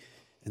company.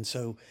 And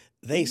so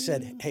they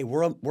said, hey,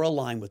 we're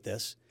aligned with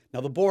this.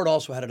 Now, the board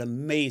also had an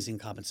amazing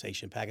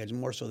compensation package,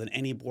 more so than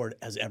any board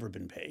has ever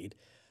been paid.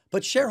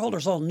 But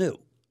shareholders all knew.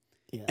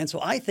 Yeah. And so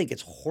I think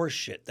it's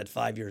horseshit that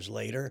 5 years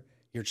later,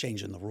 you're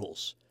changing the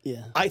rules.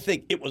 Yeah. I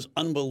think it was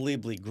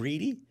unbelievably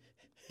greedy.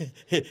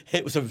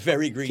 It was a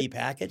very greedy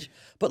package.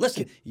 But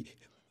listen,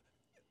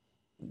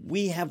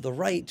 we have the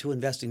right to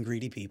invest in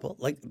greedy people.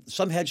 Like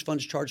some hedge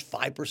funds charge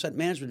 5%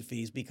 management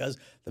fees because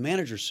the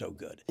manager's so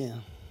good. Yeah.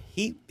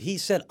 He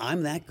said,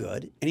 I'm that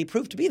good, and he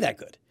proved to be that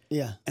good.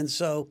 Yeah. And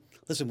so,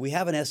 listen, we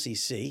have an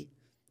SEC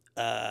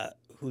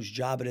whose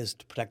job it is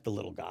to protect the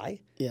little guy.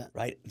 Yeah.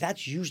 Right?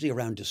 That's usually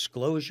around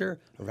disclosure,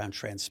 around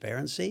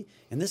transparency.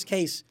 In this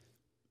case,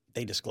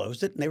 they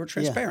disclosed it and they were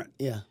transparent.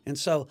 Yeah. And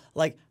so,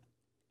 like,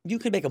 you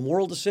could make a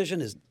moral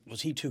decision.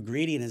 Was he too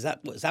greedy? And is that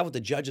what the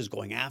judge is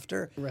going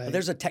after? Right. But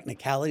there's a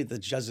technicality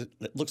that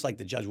looks like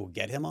the judge will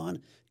get him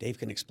on. Dave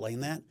can explain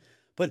that.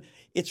 But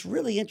it's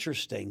really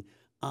interesting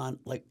on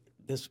like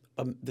this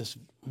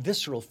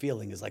visceral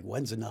feeling is like,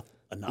 when's enough?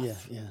 Yeah,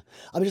 yeah.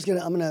 I want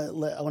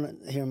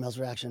to hear Mel's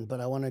reaction, but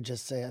I want to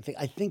just say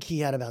I think he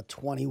had about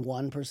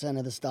 21%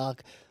 of the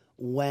stock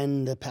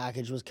when the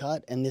package was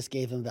cut, and this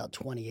gave him about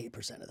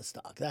 28% of the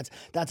stock.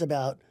 That's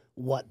about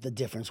what the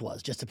difference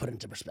was, just to put it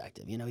into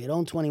perspective. You know, he'd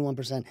owned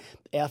 21%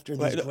 after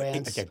these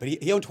grants. Okay, but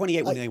he owned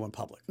 28 when they went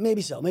public.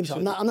 Maybe so.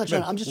 I'm not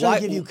trying. I'm just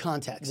trying to give you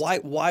context.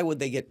 Why would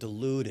they get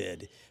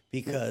diluted?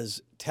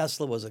 Because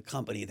Tesla was a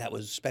company that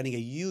was spending a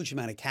huge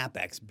amount of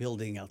capex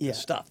building out this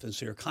stuff, and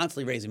so you're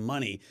constantly raising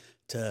money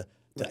to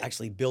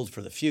actually build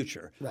for the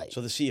future. Right.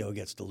 So the CEO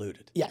gets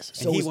diluted. Yes. And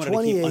So he it was wanted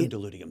 28, to keep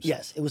undiluting himself.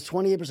 Yes, it was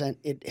 28%.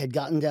 It had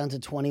gotten down to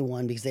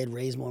 21 because they had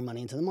raised more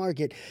money into the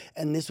market,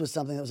 and this was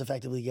something that was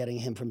effectively getting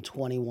him from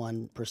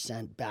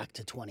 21% back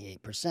to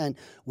 28%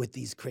 with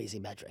these crazy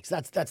metrics.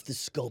 That's the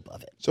scope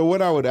of it. So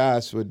what I would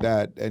ask with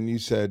that, and you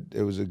said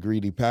it was a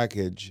greedy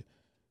package.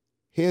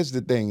 Here's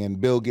the thing, and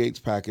Bill Gates'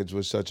 package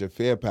was such a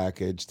fair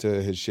package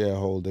to his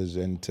shareholders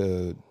and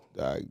to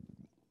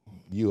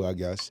you, I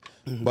guess.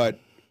 Mm-hmm. But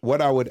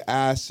what I would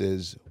ask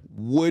is,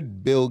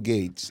 would Bill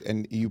Gates,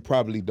 and you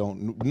probably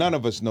don't, none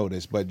of us know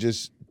this, but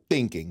just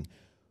thinking,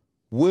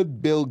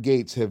 would Bill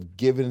Gates have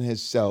given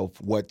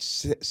himself what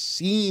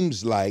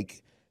seems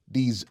like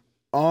these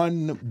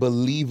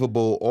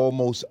unbelievable,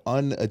 almost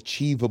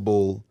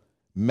unachievable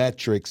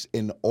metrics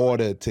in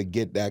order to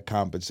get that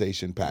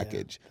compensation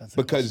package?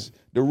 Because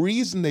the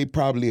reason they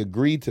probably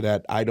agreed to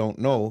that, I don't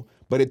know,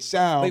 but it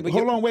sounds,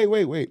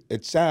 wait.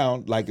 It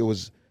sounds like it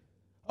was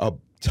a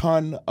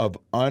ton of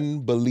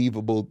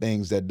unbelievable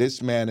things that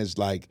this man is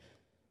like,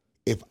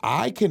 if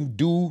I can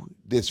do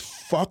this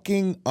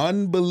fucking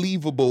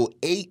unbelievable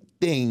 8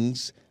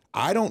 things,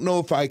 I don't know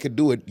if I could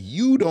do it.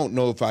 You don't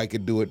know if I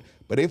could do it.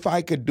 But if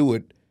I could do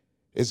it,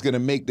 it's going to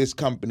make this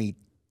company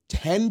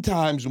 10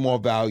 times more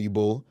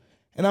valuable,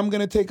 and I'm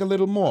going to take a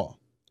little more.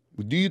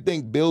 Do you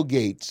think Bill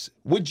Gates,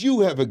 would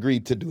you have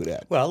agreed to do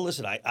that? Well,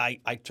 listen,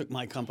 I took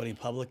my company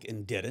public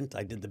and didn't.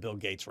 I did the Bill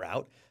Gates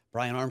route.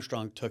 Brian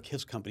Armstrong took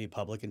his company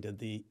public and did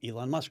the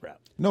Elon Musk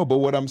route. No, but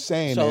what I'm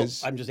saying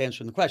is... I'm just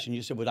answering the question.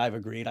 You said, would I have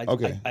agreed? I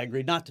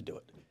agreed not to do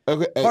it.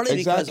 Okay, Partly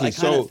exactly.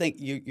 because I kind of think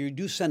you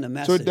do send a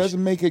message. So it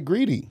doesn't make it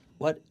greedy.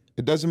 What?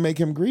 It doesn't make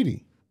him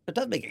greedy. It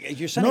does make it.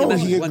 You're sending a No,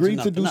 message. he when's agreed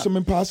enough to do enough. some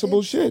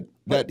impossible shit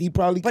that he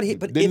probably But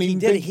didn't if he even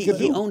did it, think he could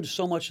he do. owned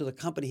so much of the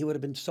company, he would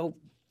have been so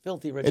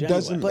filthy rich It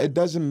doesn't. anyway. It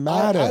doesn't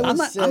matter. I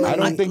I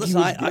don't think he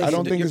was. I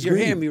don't think it's you're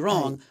greedy. hearing me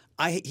wrong.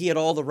 He had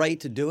all the right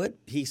to do it.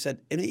 He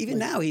said, and even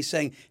now he's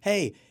saying,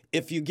 "Hey,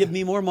 if you give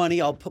me more money,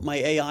 I'll put my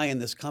AI in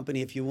this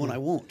company. If you won't, I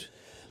won't."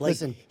 Like,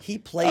 Listen, he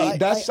played.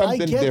 That's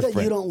something I get different.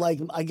 that you don't like.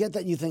 I get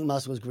that you think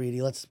Musk was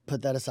greedy. Let's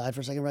put that aside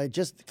for a second, right?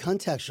 Just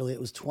contextually, it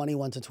was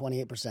 21 to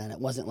 28%. It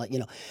wasn't like,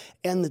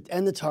 and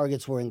the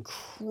targets were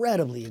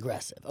incredibly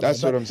aggressive. Okay?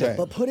 That's what I'm saying.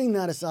 But putting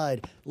that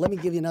aside, let me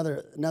give you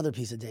another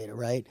piece of data,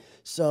 right?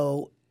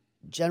 So,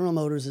 General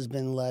Motors has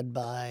been led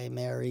by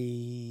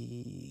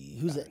Mary.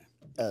 Who's it?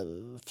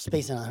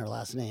 Spacing on her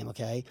last name,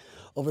 okay?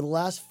 Over the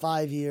last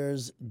 5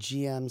 years,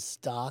 GM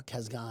stock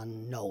has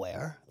gone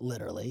nowhere,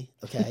 literally,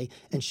 okay?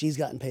 And she's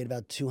gotten paid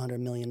about $200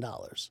 million.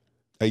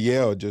 A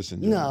year or just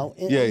in general?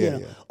 No, Yeah.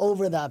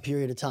 over that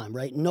period of time,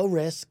 right? No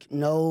risk,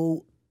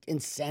 no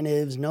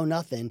incentives, no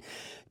nothing.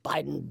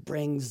 Biden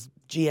brings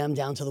GM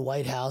down to the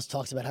White House,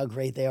 talks about how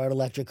great they are at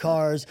electric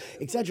cars,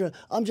 etc.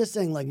 I'm just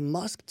saying, like,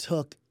 Musk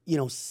took,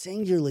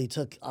 singularly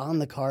took on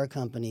the car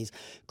companies,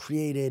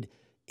 created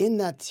in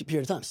that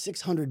period of time,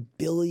 $600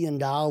 billion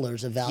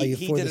of value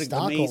for the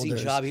stockholders. He did an amazing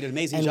job. He did an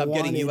amazing job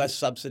getting U.S.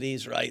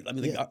 subsidies, right? I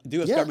mean, the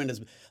U.S. government is...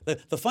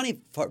 The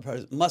funny part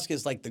is Musk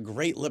is like the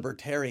great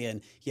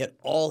libertarian, yet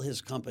all his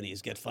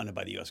companies get funded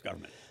by the U.S.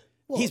 government.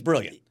 He's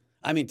brilliant.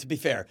 I mean, to be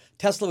fair,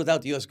 Tesla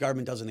without the U.S.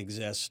 government doesn't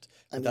exist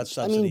without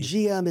subsidies.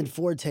 GM and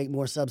Ford take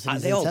more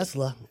subsidies than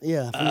Tesla, from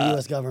the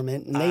U.S.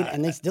 government,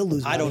 and they still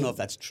lose money. I don't know if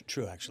that's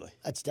true, actually.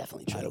 That's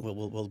definitely true.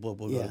 We'll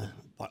go to the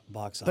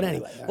box on But that.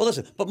 anyway. Well,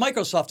 listen, but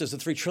Microsoft is a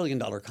 $3 trillion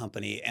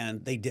company,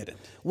 and they didn't.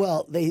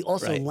 Well, they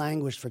also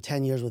languished for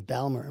 10 years with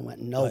Ballmer and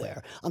went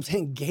nowhere. Right. I'm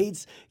saying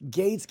Gates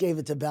gave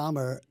it to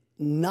Ballmer.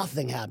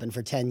 Nothing happened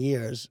for 10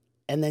 years.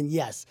 And then,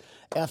 yes,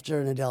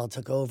 after Nadella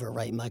took over,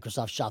 right,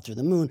 Microsoft shot through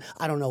the moon.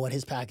 I don't know what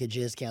his package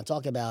is. Can't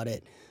talk about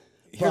it.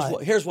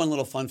 Here's one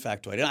little fun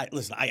factoid.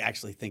 And I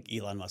actually think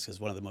Elon Musk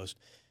is one of the most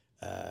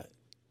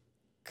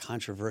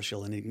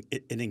controversial and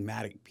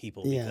enigmatic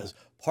people because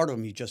part of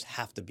him you just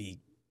have to be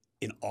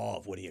in awe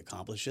of what he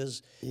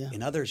accomplishes. Yeah.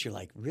 In others, you're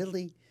like,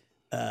 really?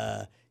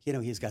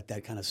 He's got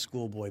that kind of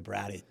schoolboy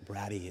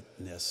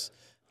brattiness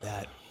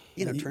that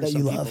turns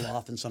some people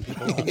off and some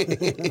people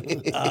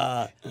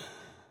love.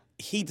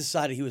 He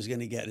decided he was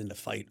going to get in a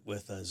fight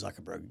with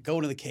Zuckerberg, go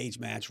into the cage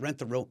match, rent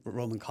the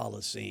Roman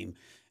Coliseum.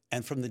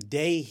 And from the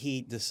day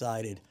he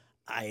decided,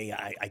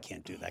 I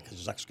can't do that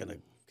because Zuck's going to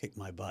kick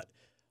my butt,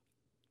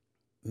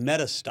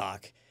 Meta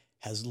stock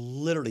has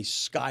literally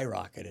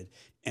skyrocketed.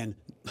 And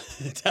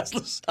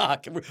Tesla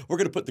stock, we're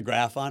going to put the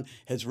graph on,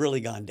 has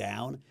really gone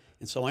down.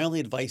 And so my only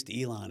advice to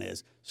Elon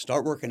is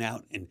start working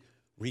out and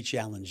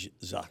re-challenge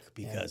Zuck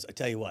because I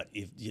tell you what,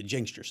 you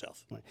jinxed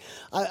yourself.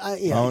 My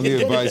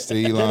only advice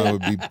to Elon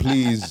would be,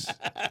 please,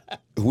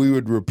 we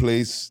would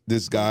replace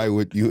this guy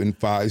with you in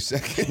 5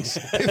 seconds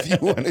if you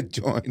want to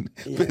join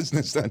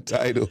Business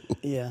Untitled.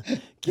 Yeah.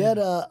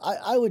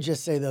 I would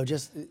just say, though,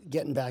 just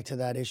getting back to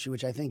that issue,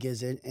 which I think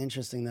is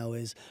interesting, though,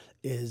 is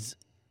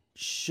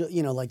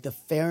like the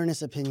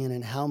fairness opinion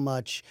and how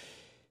much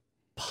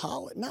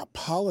not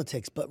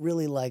politics, but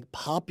really like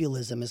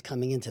populism is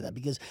coming into that.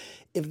 Because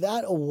if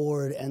that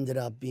award ended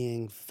up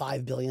being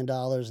 $5 billion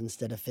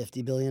instead of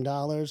 $50 billion,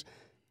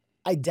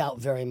 I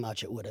doubt very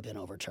much it would have been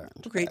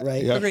overturned. Agreed.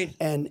 Right? Yep. Agreed.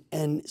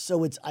 And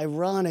so it's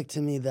ironic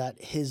to me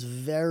that his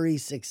very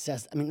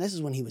success, I mean, this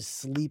is when he was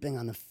sleeping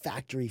on the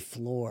factory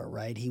floor,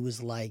 right? He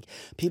was like,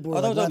 people were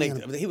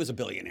he was a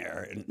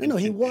billionaire.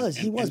 He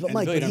was. But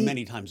Mike, billionaire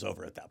many times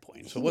over at that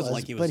point. So it wasn't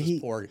like he was this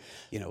poor,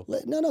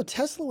 No,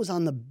 Tesla was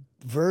on the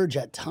verge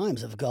at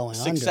times of going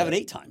 6, under. 7,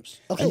 8 times.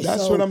 Okay, and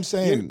that's what I'm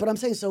saying. But I'm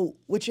saying, so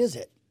which is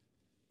it?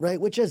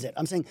 Right? Which is it?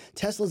 I'm saying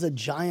Tesla's a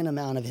giant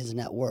amount of his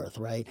net worth,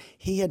 right?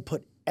 He had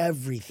put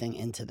everything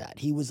into that.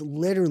 He was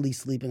literally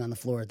sleeping on the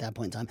floor at that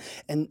point in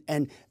time.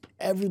 And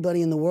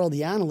everybody in the world,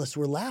 the analysts,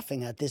 were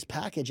laughing at this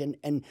package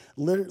and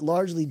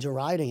largely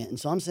deriding it. And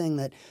so I'm saying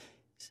that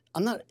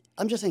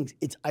I'm just saying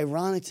it's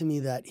ironic to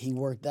me that he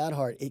worked that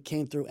hard. It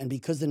came through. And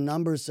because the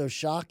number is so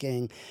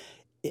shocking,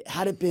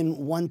 had it been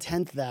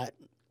 1/10 that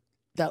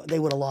they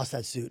would have lost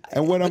that suit.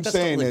 And what I'm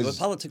saying is,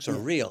 politics are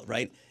real,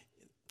 right?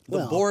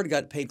 The board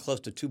got paid close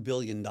to $2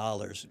 billion.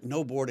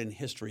 No board in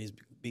history has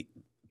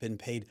been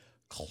paid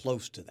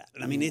close to that.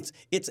 And I mean, it's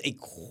a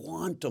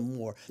quantum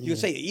more. You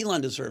say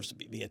Elon deserves to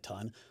be a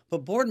ton,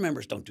 but board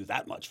members don't do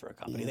that much for a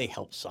company. They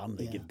help some,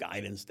 they give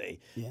guidance,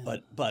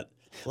 but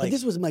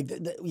this was Mike.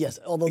 Yes,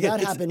 although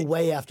that happened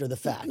way after the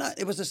fact. No,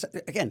 it was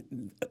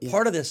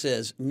part of this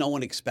is no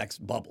one expects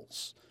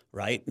bubbles.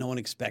 Right? No one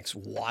expects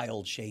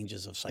wild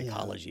changes of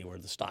psychology where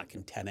the stock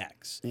can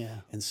 10x.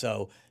 Yeah. And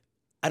so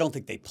I don't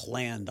think they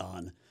planned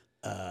on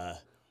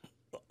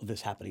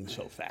this happening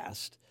so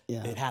fast.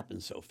 Yeah. It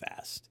happened so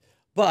fast.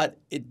 But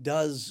it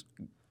does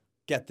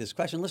get this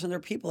question. Listen, there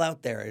are people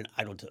out there, and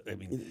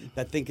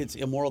that think it's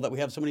immoral that we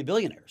have so many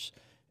billionaires.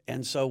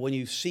 And so when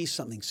you see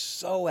something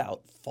so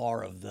out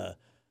far of the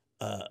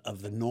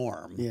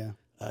norm,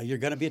 you're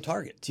going to be a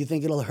target. Do you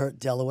think it'll hurt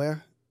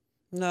Delaware?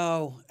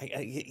 No,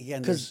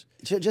 again, because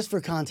just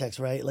for context,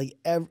 right? Like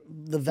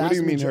the vast. What do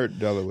you mean hurt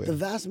Delaware? The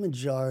vast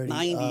majority,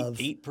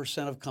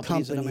 98% of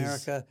companies in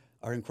America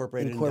are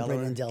incorporated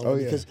in Delaware. Oh,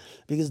 yeah.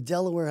 Because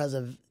Delaware has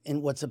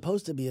in what's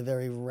supposed to be a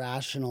very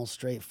rational,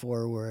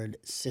 straightforward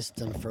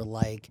system for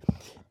like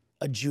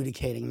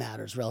adjudicating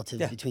matters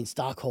relative between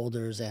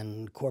stockholders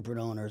and corporate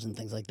owners and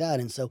things like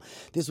that. And so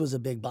this was a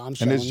big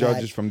bombshell. And this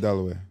judge is from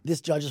Delaware.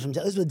 This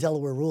was a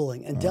Delaware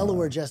ruling, and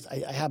Delaware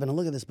I happened to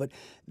look at this, but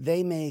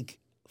they make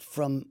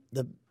from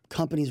the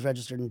companies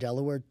registered in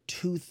Delaware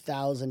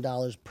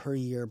 $2,000 per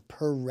year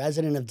per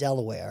resident of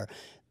Delaware.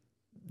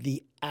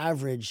 The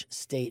average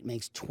state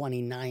makes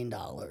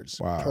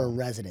 $29 per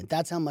resident.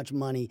 That's how much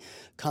money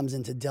comes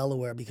into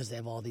Delaware because they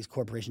have all these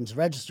corporations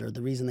registered.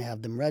 The reason they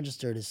have them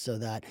registered is so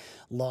that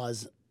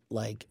laws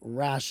like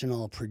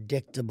rational,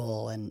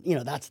 predictable, and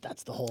that's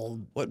the whole.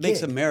 What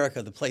makes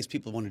America the place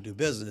people want to do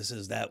business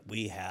is that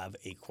we have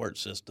a court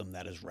system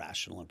that is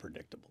rational and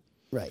predictable,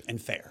 right, and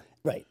fair.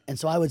 Right. And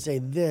so I would say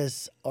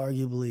this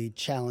arguably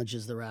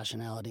challenges the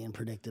rationality and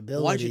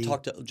predictability. Why don't you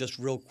talk just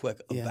real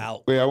quick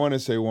about... Wait, I want to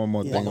say one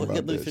more thing about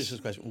let me this. finish this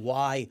question.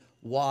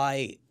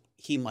 Why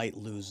he might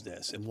lose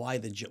this, and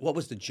what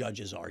was the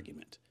judge's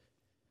argument?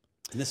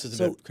 And this is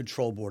about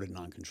control board and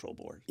non-control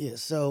board. Yeah,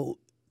 so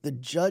the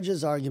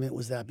judge's argument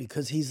was that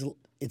because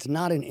it's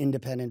not an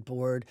independent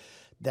board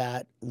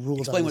that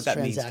rules on these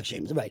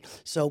transactions. Right.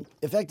 So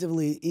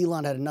effectively,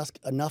 Elon had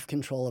enough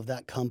control of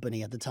that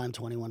company at the time,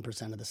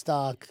 21% of the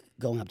stock,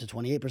 going up to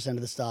 28%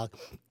 of the stock,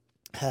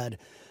 had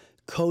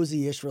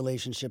cozy-ish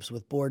relationships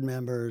with board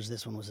members.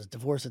 This one was his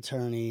divorce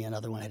attorney.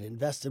 Another one had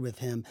invested with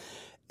him.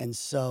 And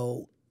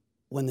so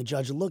when the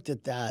judge looked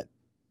at that,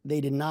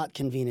 they did not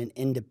convene an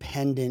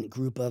independent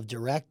group of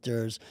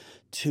directors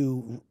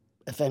to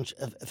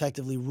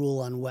effectively rule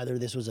on whether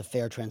this was a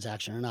fair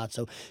transaction or not.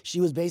 So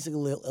she was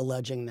basically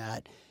alleging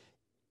that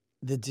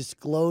the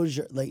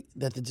disclosure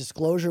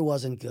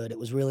wasn't good. It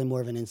was really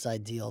more of an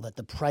inside deal, that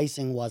the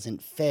pricing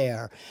wasn't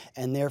fair,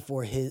 and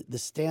therefore the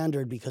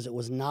standard, because it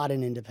was not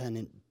an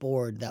independent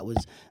board that was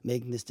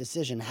making this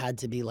decision, had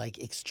to be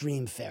like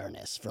extreme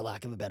fairness, for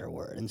lack of a better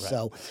word. And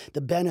so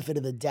the benefit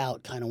of the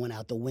doubt kind of went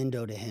out the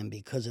window to him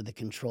because of the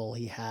control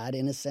he had,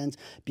 in a sense,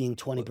 being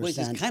 20%. Which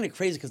is kind of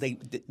crazy because they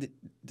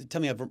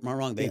tell me if I'm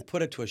wrong, they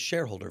put it to a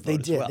shareholder vote They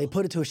did. as well. They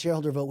put it to a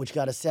shareholder vote, which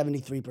got a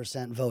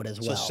 73% vote as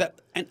well.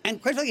 And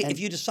quite frankly, if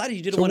you decided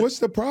you didn't So want what's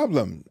the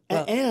problem?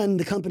 And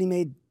the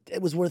company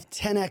it was worth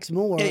 10x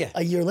more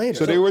a year later.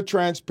 So they were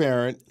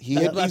transparent. He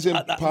hit these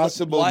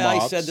impossible why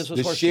marks. I said this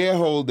was the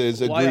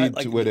shareholders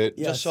agreed with it.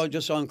 Just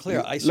so I'm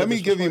clear, I said Let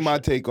me give you my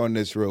take on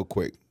this real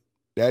quick.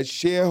 That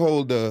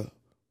shareholder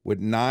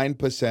with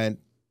 9%,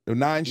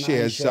 9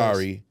 shares,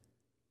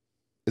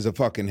 is a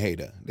fucking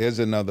hater. There's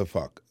another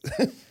fuck.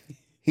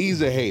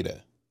 He's a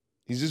hater.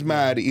 He's just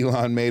mad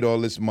Elon made all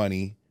this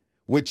money,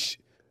 which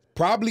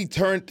probably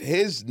turned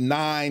his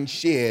 9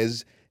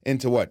 shares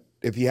into what?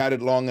 If he had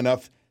it long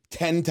enough,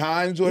 10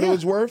 times what it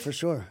was worth? For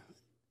sure.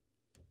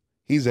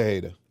 He's a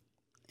hater.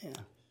 Yeah.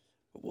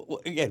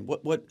 Again,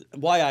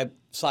 why I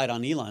side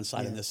on Elon's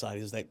side on this side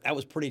is that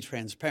was pretty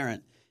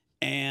transparent.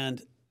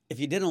 And if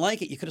you didn't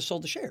like it, you could have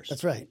sold the shares.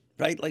 That's right.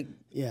 Right? Like,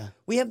 Yeah.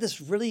 we have this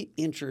really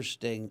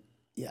interesting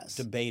Yes.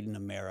 debate in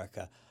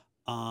America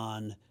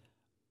on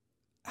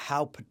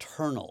how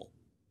paternal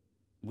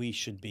we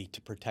should be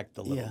to protect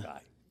the little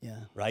guy.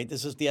 Yeah. Right?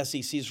 This is the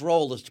SEC's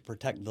role, is to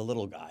protect the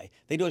little guy.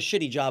 They do a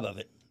shitty job of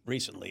it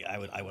recently, I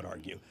would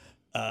argue.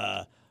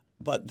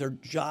 But their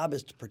job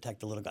is to protect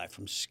the little guy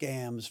from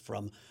scams,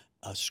 from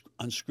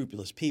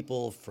unscrupulous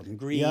people, from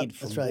greed,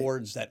 from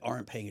boards that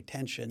aren't paying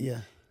attention. Yeah.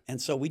 And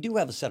so we do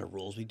have a set of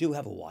rules. We do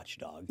have a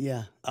watchdog.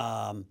 Yeah.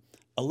 A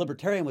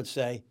libertarian would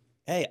say,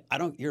 hey,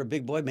 you're a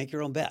big boy, make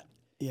your own bet.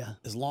 Yeah.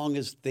 As long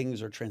as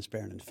things are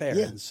transparent and fair.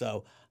 Yeah. And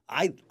so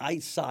I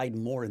side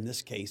more in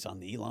this case on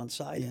the Elon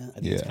side. Yeah. I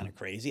think it's kind of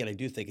crazy. And I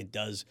do think it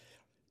does,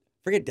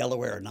 forget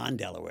Delaware or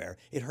non-Delaware,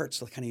 it hurts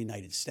the kind of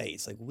United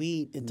States. Like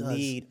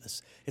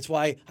it's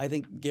why I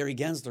think Gary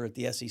Gensler at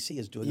the SEC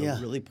is doing a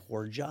really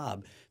poor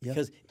job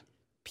because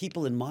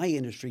people in my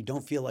industry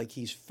don't feel like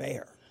he's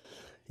fair.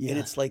 Yeah. And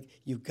it's like,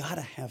 you've got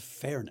to have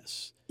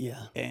fairness.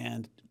 Yeah.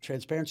 And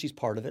transparency is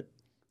part of it,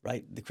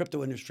 right? The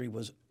crypto industry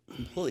was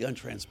completely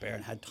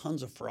untransparent, had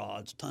tons of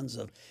frauds, and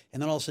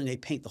then all of a sudden they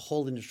paint the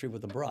whole industry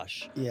with a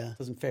brush. Yeah. It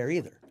wasn't fair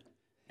either.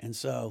 And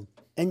so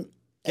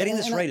getting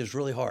this right is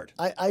really hard.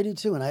 I do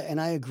too,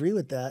 and I agree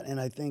with that. And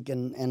I think,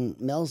 and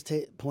Mel's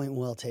point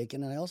well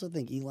taken. And I also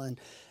think Elon,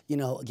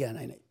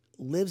 again,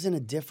 lives in a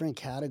different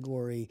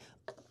category.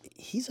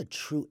 He's a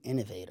true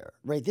innovator,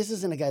 right? This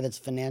isn't a guy that's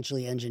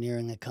financially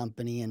engineering a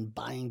company and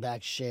buying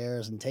back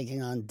shares and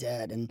taking on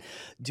debt and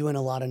doing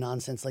a lot of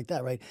nonsense like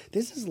that, right?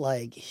 This is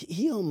like,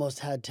 he almost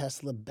had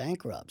Tesla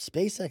bankrupt.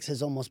 SpaceX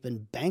has almost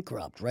been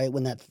bankrupt, right?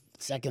 When that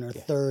second or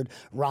third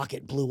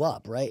rocket blew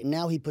up, right? And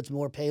now he puts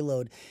more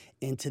payload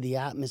into the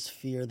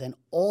atmosphere than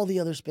all the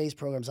other space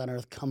programs on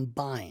Earth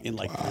combined. In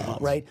like 3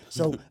 months. Right?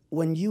 So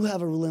when you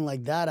have a ruling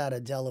like that out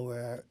of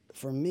Delaware,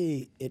 for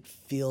me, it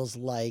feels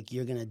like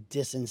you're going to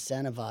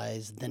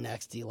disincentivize the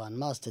next Elon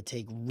Musk to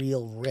take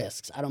real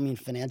risks. I don't mean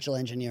financial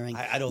engineering.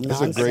 I don't. That's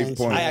a great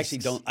point. I actually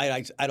don't.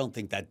 I don't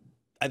think that.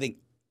 I think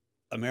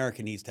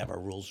America needs to have our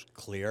rules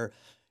clear.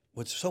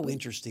 What's so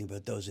interesting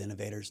about those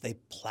innovators, they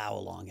plow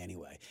along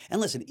anyway.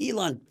 And listen,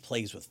 Elon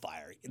plays with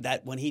fire.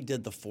 That when he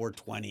did the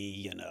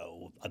 420,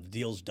 a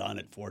deal's done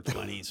at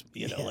 420s,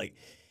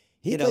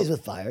 he plays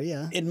with fire,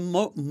 yeah. And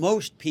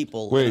most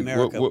people in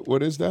America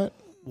what is that?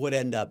 would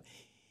end up.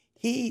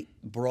 He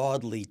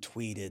broadly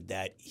tweeted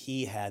that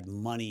he had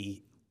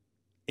money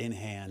in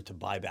hand to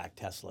buy back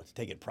Tesla, to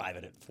take it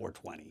private at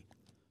 420.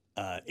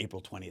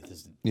 April 20th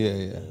is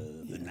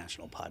the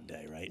National Pod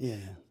Day, right?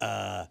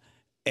 Yeah.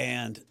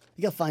 And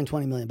he got fined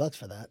 $20 million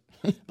for that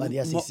by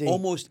the SEC.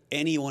 Almost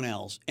anyone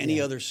else,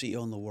 any other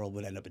CEO in the world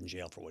would end up in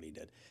jail for what he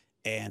did.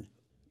 And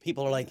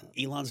people are like,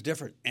 Elon's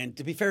different. And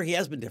to be fair, he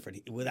has been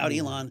different. Without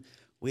Elon,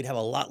 we'd have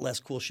a lot less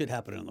cool shit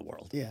happening in the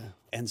world. Yeah.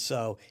 And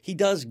so he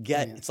does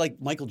get, it's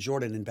like Michael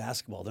Jordan in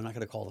basketball. They're not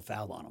going to call the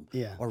foul on him.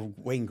 Yeah. Or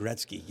Wayne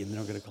Gretzky, they're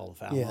not going to call the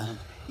foul on him.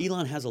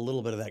 Elon has a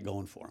little bit of that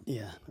going for him.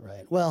 Yeah,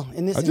 right. Well,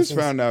 in this I just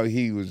instance, found out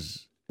he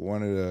was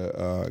one of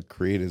the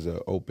creators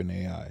of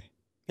OpenAI.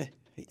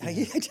 I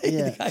tell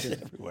you, the guys are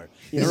everywhere.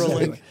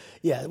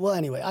 Yeah, well,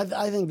 anyway,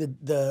 I think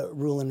the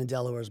ruling in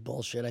Delaware is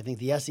bullshit. I think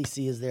the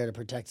SEC is there to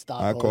protect I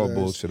stockholders.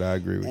 call bullshit. I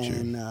agree with you.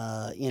 And,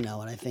 and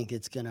I think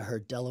it's going to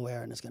hurt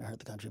Delaware and it's going to hurt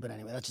the country. But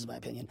anyway, that's just my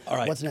opinion. All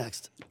right. What's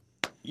next?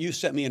 You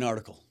sent me an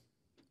article.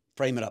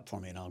 Frame it up for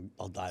me, and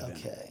I'll dive in.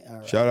 Okay, all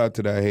right. Shout out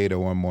to that hater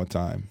one more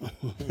time.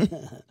 We're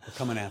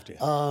coming after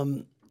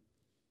you.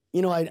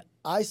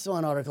 I saw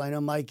an article. I know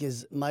Mike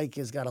has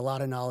got a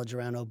lot of knowledge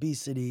around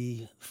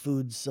obesity,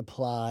 food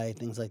supply,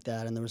 things like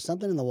that. And there was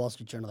something in the Wall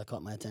Street Journal that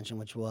caught my attention,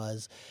 which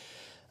was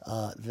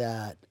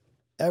that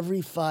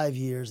every 5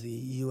 years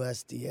the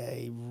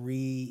USDA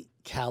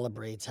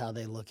recalibrates how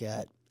they look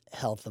at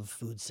health of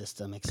food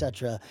system, et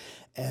cetera.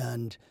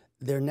 And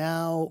they're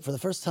now, for the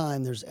first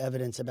time, there's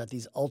evidence about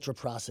these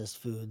ultra-processed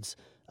foods,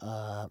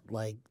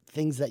 like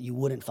things that you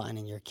wouldn't find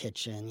in your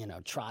kitchen,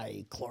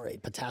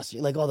 trichlorate,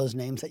 potassium, like all those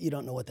names that you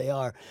don't know what they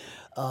are,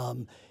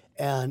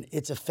 and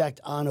its effect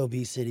on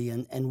obesity.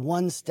 And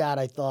one stat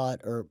I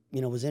thought,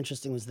 was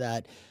interesting was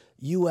that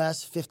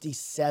U.S.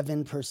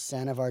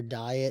 57% of our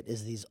diet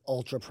is these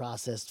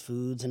ultra-processed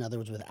foods, in other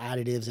words, with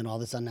additives and all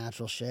this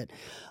unnatural shit.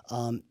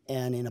 And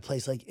in a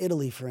place like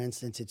Italy, for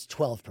instance, it's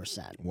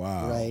 12%.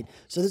 Wow. Right?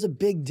 So there's a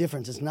big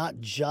difference. It's not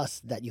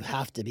just that you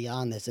have to be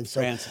on this. And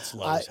so France, it's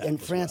low as hell. In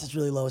France, it's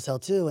really low as hell,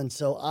 too. And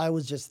so I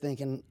was just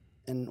thinking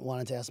and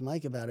wanted to ask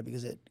Mike about it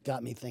because it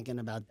got me thinking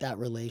about that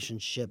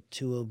relationship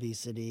to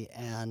obesity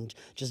and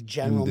just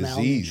general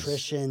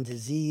malnutrition,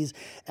 disease,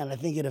 and I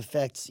think it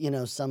affects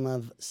some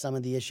of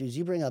the issues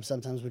you bring up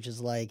sometimes, which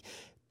is like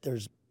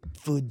there's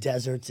food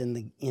deserts in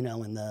the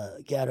in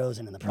the ghettos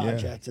and in the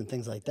projects and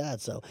things like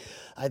that. So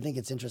I think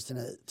it's interesting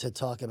to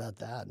talk about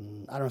that.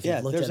 And I don't know if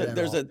you've looked at it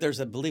at all. There's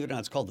a believe it or not,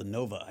 it's called the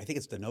Nova. I think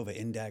it's the Nova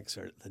Index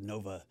or the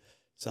Nova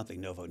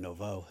something Novo,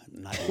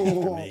 not even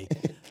after me,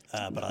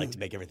 but I like to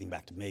make everything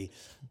back to me.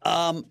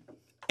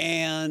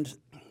 And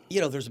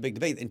there's a big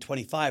debate. In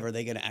 25, are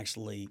they going to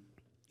actually,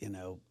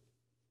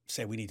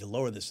 say we need to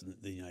lower this in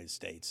the United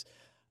States?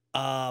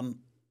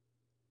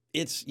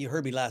 You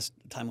heard me last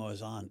time I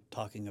was on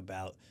talking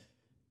about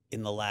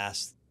in the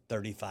last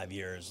 35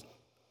 years,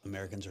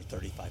 Americans are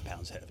 35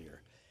 pounds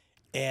heavier.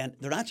 And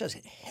they're not just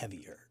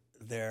heavier.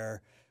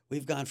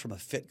 We've gone from a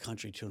fit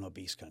country to an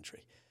obese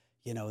country.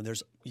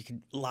 There's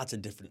lots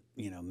of different,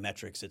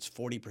 metrics. It's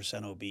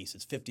 40% obese.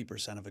 It's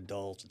 50% of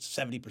adults. It's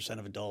 70%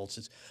 of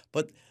adults.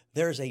 But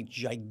there's a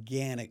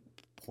gigantic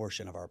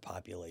portion of our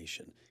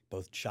population,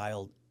 both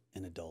child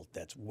and adult,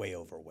 that's way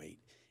overweight.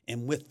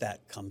 And with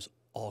that comes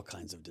all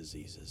kinds of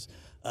diseases.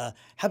 How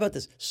about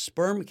this?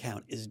 Sperm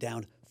count is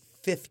down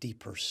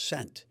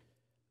 50%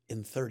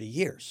 in 30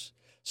 years.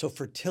 So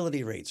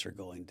fertility rates are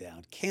going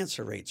down.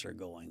 Cancer rates are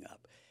going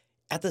up.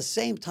 At the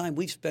same time,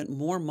 we've spent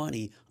more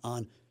money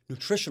on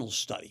nutritional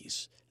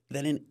studies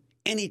than in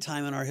any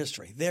time in our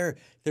history.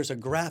 There's a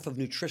graph of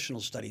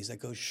nutritional studies that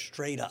goes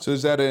straight up. So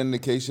is that an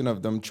indication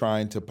of them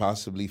trying to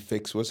possibly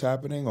fix what's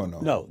happening or no?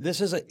 No, this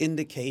is an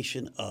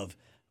indication of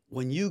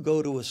when you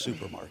go to a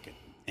supermarket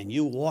and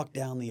you walk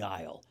down the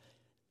aisle,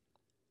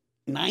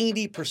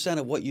 90%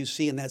 of what you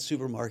see in that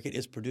supermarket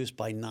is produced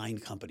by 9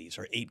 companies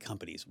or 8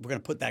 companies. We're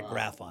going to put that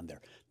graph on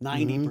there.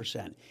 90%.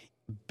 Mm-hmm.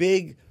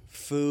 Big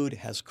food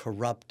has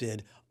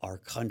corrupted our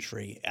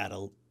country at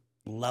a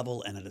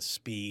level and at a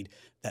speed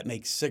that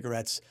makes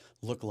cigarettes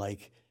look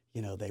like,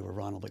 they were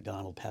Ronald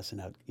McDonald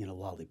passing out,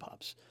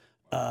 lollipops.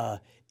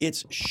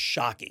 It's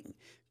shocking.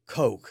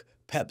 Coke,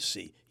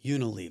 Pepsi,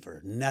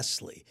 Unilever,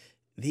 Nestle,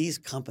 these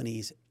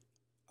companies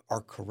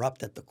are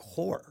corrupt at the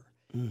core.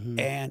 Mm-hmm.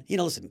 And,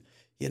 listen,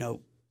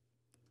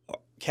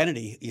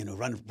 Kennedy,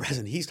 running for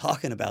president, he's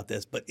talking about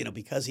this, but,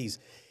 because he's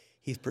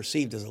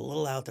perceived as a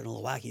little out there and a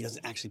little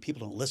wacky,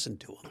 people don't listen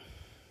to him.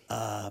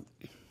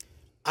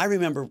 I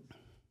remember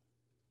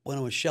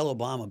when Michelle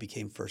Obama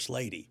became first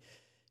lady,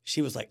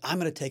 she was like, I'm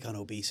going to take on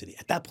obesity.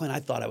 At that point,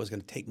 I thought I was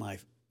going to take my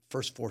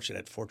first fortune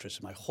at Fortress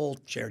and my whole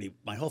charity,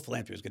 my whole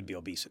philanthropy was going to be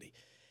obesity.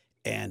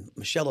 And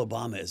Michelle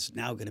Obama is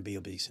now going to be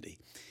obesity.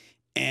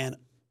 And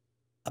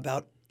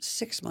about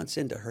 6 months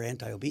into her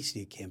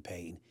anti-obesity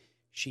campaign,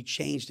 she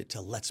changed it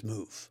to let's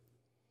move.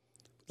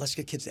 Let's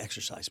get kids to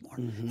exercise more.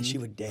 Mm-hmm. And she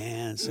would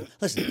dance.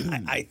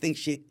 Listen, I think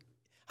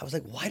I was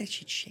like, why did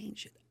she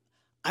change it?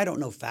 I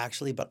don't know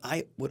factually, but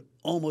I would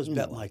almost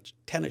bet my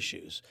tennis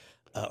shoes,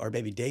 or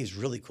maybe Dave's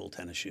really cool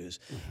tennis shoes,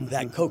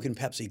 that Coke and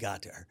Pepsi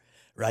got to her,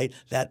 right?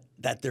 That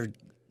they're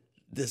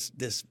this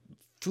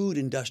food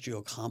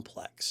industrial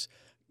complex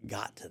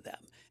got to them.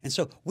 And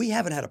so we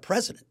haven't had a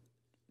president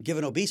give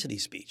an obesity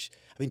speech.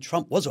 I mean,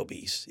 Trump was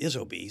obese, is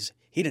obese.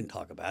 He didn't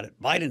talk about it.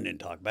 Biden didn't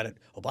talk about it.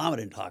 Obama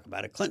didn't talk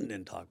about it. Clinton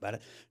didn't talk about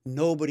it.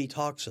 Nobody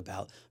talks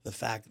about the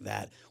fact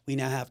that we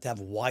now have to have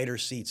wider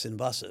seats in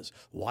buses,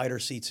 wider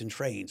seats in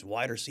trains,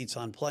 wider seats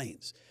on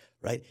planes,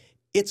 right?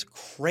 It's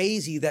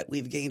crazy that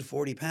we've gained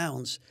 40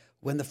 pounds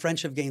when the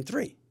French have gained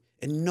 3,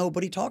 and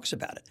nobody talks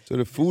about it. So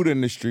the food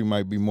industry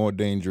might be more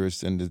dangerous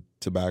than the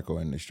tobacco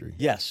industry.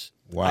 Yes.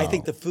 Wow. I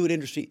think the food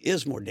industry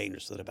is more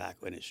dangerous than the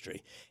tobacco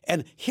industry.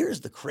 And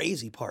here's the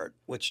crazy part,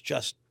 which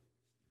just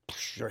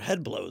your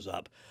head blows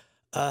up.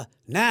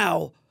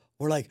 Now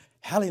we're like,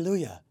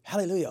 hallelujah,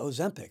 hallelujah,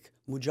 Ozempic,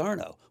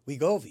 Mounjaro,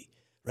 Wegovy,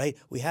 right?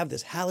 We have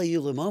this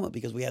hallelujah moment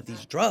because we have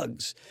these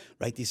drugs,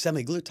 right? These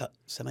semaglutides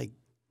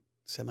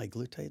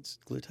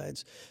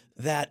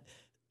that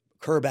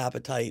curb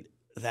appetite,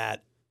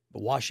 that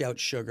wash out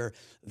sugar,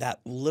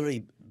 that will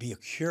literally be a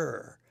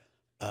cure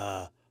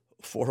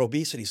for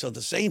obesity. So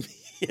the same,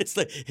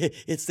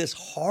 it's this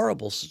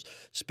horrible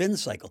spin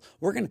cycle.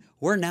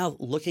 We're now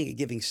looking at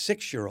giving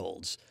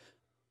 6-year-olds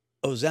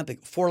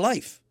Ozempic for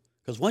life,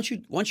 because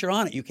once you're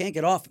on it, you can't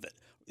get off of it.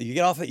 You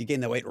get off of it, you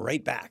gain that weight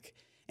right back.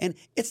 And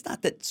it's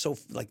not that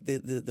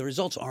the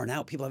results aren't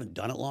out. People haven't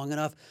done it long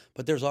enough,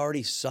 but there's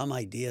already some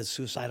ideas,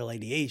 suicidal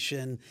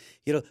ideation.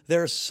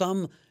 There are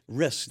some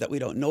risks that we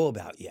don't know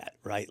about yet,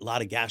 right? A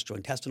lot of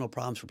gastrointestinal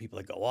problems for people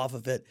that go off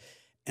of it.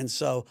 And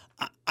so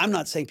I'm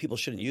not saying people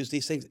shouldn't use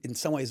these things. In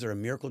some ways, they're a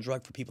miracle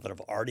drug for people that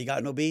have already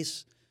gotten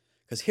obese.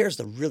 Because here's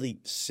the really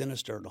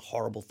sinister and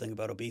horrible thing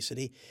about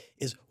obesity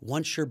is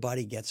once your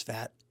body gets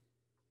fat,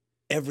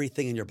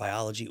 everything in your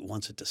biology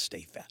wants it to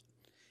stay fat.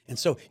 And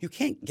so you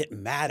can't get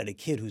mad at a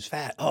kid who's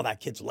fat. Oh, that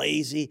kid's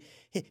lazy.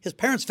 His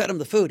parents fed him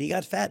the food. He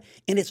got fat.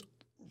 And it's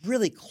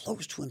really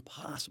close to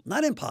impossible.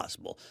 Not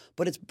impossible,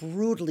 but it's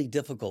brutally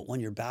difficult when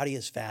your body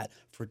is fat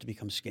for it to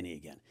become skinny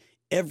again.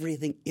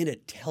 Everything in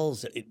it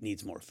tells it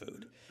needs more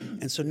food.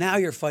 And so now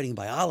you're fighting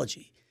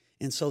biology.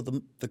 And so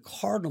the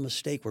cardinal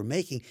mistake we're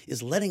making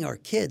is letting our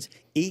kids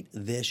eat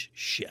this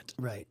shit.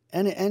 Right.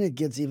 And it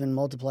gets even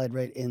multiplied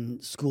right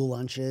in school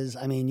lunches.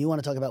 I mean, you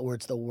want to talk about where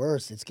it's the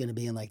worst, it's going to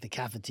be in like the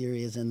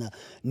cafeterias in the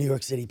New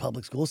York City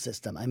public school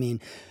system. I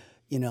mean,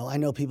 you know, I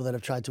know people that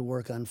have tried to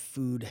work on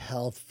food,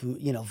 health,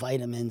 food, you know,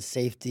 vitamins,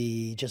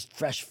 safety, just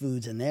fresh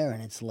foods in there.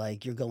 And it's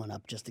like you're going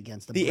up just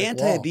against the brick wall.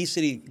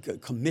 Anti-Obesity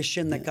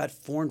Commission that got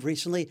formed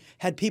recently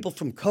had people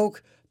from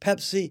Coke,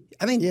 Pepsi.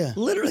 I mean,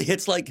 literally,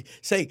 it's like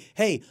saying,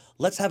 hey,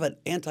 let's have an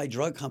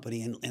anti-drug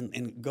company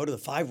and go to the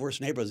 5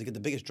 worst neighborhoods and get the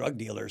biggest drug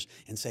dealers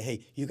and say,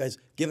 hey, you guys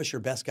give us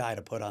your best guy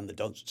to put on the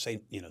don't say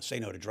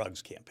no to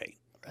drugs campaign.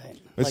 Right.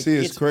 But Like, see,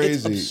 it's crazy.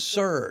 It's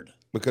absurd.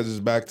 Because it's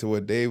back to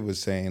what Dave was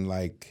saying,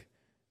 like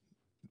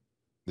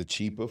the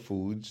cheaper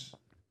foods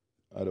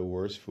are the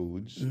worst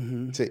foods.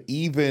 To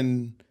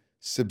even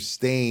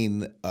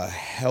sustain a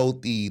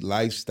healthy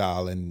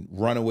lifestyle and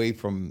run away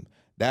from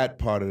that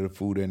part of the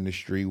food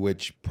industry,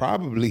 which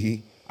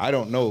probably, I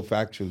don't know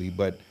factually,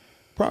 but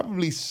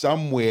probably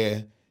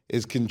somewhere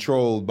is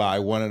controlled by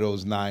one of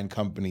those 9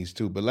 companies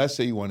too. But let's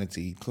say you wanted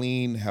to eat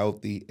clean,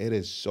 healthy, it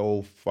is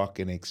so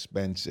fucking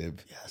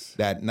expensive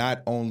that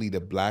not only the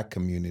black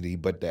community,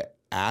 but the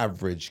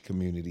average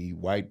community,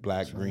 white,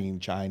 black, green,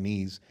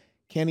 Chinese,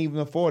 can't even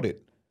afford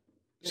it.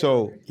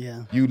 So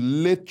you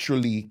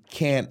literally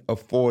can't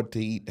afford to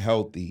eat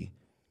healthy.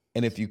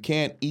 And if you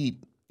can't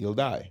eat, you'll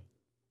die.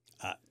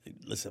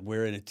 Listen,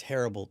 we're in a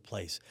terrible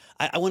place.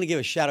 I want to give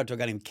a shout out to a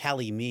guy named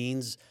Callie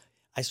Means.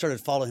 I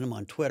started following him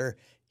on Twitter.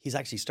 He's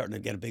actually starting to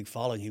get a big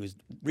following. He was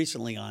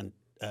recently on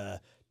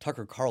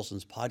Tucker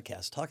Carlson's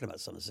podcast talking about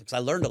some of this because I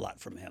learned a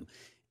lot from him.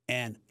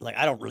 And like,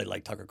 I don't really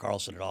like Tucker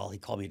Carlson at all. He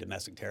called me a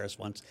domestic terrorist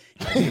once.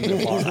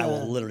 I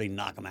will literally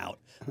knock him out.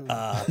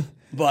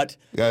 But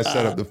you gotta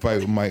set up the fight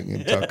with Mike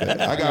and Tucker.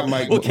 I got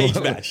Mike. We'll cage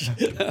match.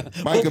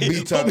 Mike can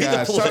beat Tucker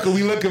ass. Tucker,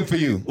 we looking for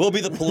you. We'll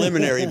be the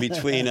preliminary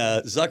between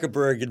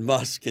Zuckerberg and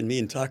Musk and me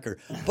and Tucker.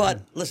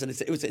 But listen,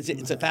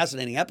 it's a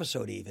fascinating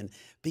episode even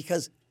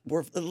because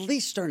we're at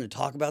least starting to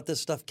talk about this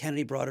stuff.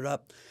 Kennedy brought it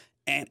up.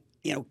 And,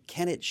 you know,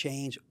 can it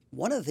change?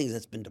 One of the things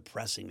that's been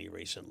depressing me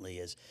recently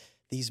is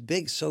these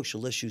big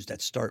social issues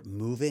that start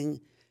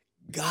moving,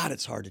 God,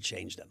 it's hard to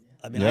change them.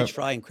 I mean, I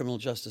try in criminal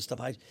justice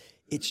stuff.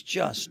 It's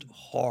just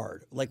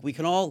hard. Like, we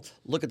can all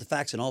look at the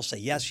facts and all say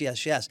yes,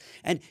 yes, yes.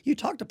 And you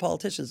talk to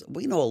politicians.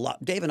 We know a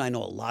lot. Dave and I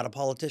know a lot of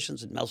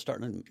politicians, and Mel's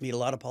starting to meet a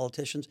lot of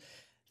politicians.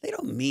 They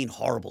don't mean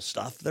horrible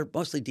stuff. They're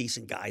mostly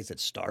decent guys that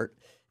start.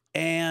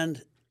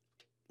 And,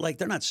 like,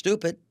 they're not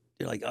stupid.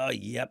 They're like, oh,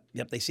 yep.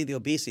 They see the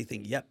obesity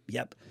thing.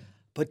 Yep.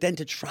 But then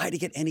to try to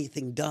get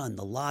anything done,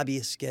 the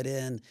lobbyists get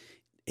in.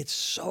 It's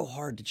so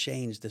hard to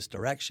change this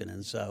direction.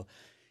 And so,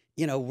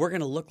 you know, we're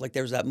going to look like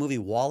there's that movie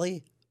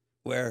WALL-E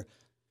where,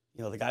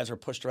 you know, the guys are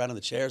pushed around in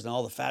the chairs and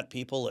all the fat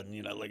people and,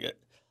 you know, like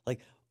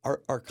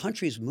our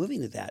country's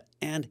moving to that.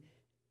 And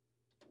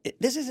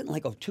this isn't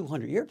like a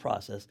 200-year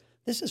process.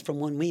 This is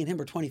from when me and him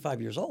were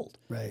 25 years old.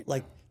 Right.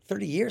 Like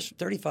 30 years,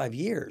 35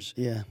 years.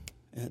 Yeah.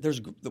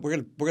 We're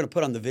gonna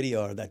put on the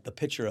video or the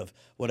picture of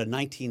what a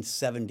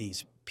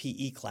 1970s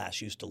PE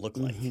class used to look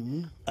like.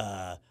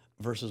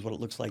 Versus what it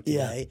looks like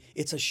today,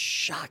 it's a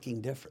shocking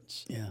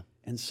difference. Yeah.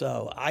 And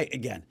so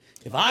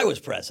if I was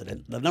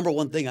president, the number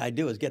one thing I'd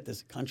do is get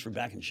this country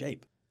back in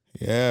shape.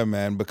 Yeah,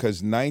 man,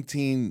 because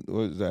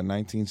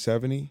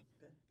 1970?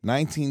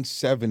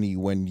 1970,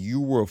 when you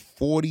were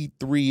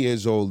 43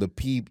 years old, the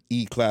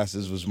PE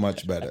classes was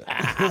much better.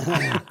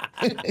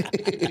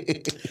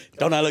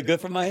 Don't I look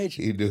good for my age?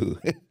 You do.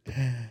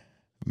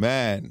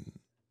 Man,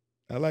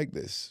 I like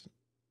this.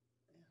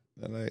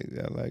 I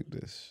like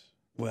this.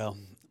 Well,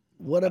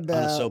 what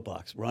about on a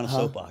soapbox? We're on a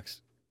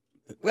soapbox.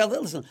 Well,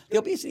 listen, the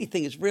obesity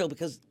thing is real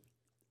because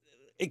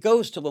it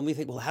goes to when we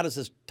think, well, how does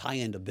this tie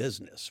into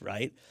business,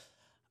 right?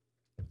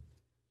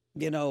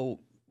 You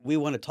know, we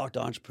want to talk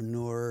to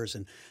entrepreneurs,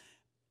 and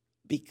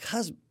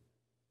because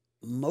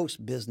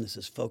most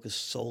businesses focus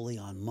solely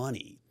on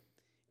money,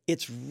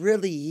 it's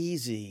really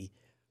easy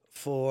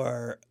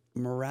for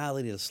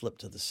morality to slip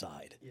to the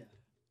side. Yeah.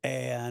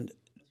 And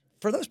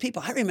for those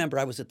people, I remember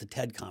I was at the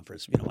TED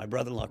conference. You know, my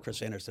brother-in-law,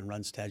 Chris Anderson,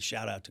 runs TED.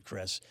 Shout out to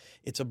Chris.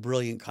 It's a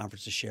brilliant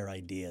conference to share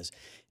ideas.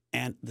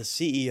 And the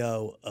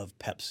CEO of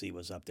Pepsi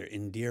was up there,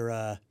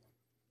 Indira.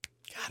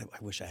 God,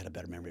 I wish I had a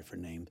better memory of her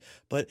name.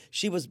 But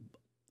she was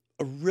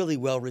a really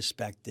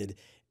well-respected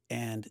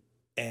and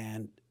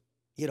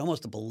you know,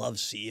 almost a beloved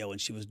CEO,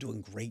 and she was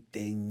doing great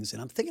things.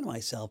 And I'm thinking to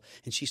myself,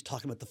 and she's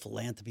talking about the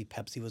philanthropy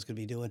Pepsi was going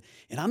to be doing.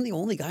 And I'm the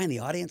only guy in the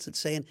audience that's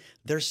saying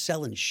they're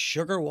selling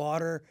sugar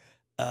water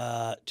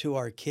to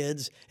our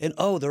kids. And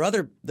their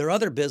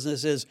other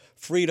business is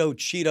Frito,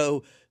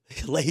 Cheeto,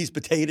 Lay's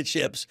potato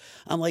chips.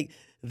 I'm like,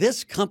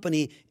 this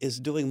company is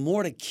doing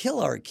more to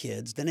kill our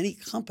kids than any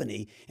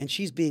company, and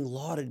she's being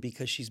lauded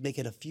because she's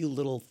making a few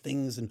little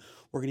things, and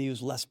we're going to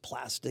use less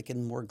plastic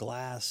and more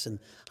glass. And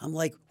I'm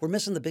like, we're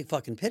missing the big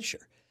fucking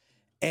picture.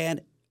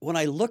 And when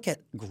I look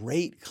at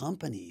great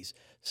companies,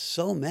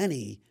 so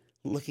many,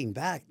 looking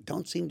back,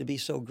 don't seem to be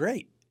so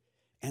great.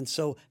 And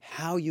so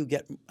how you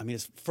get, I mean,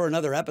 it's for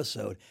another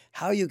episode,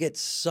 how you get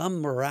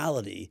some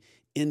morality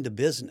into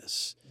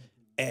business.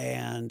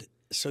 And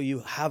so you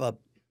have a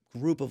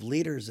group of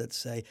leaders that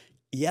say,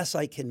 yes,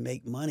 I can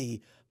make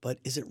money, but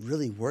is it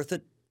really worth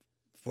it?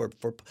 I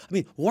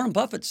mean, Warren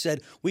Buffett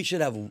said we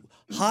should have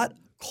hot,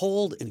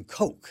 cold, and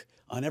Coke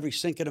on every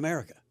sink in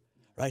America,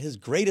 right? His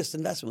greatest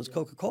investment was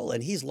Coca-Cola,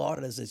 and he's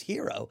lauded as his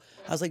hero.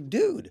 I was like,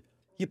 dude,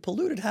 you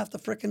polluted half the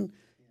frickin'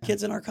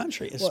 kids in our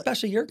country,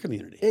 especially your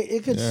community.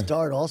 It could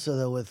start also,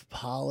 though, with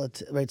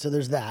politics, right? So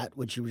there's that,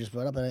 which you just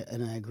brought up,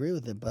 and I agree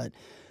with it, but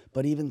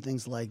even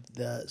things like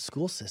the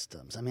school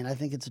systems. I mean, I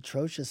think it's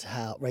atrocious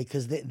how, right,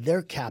 because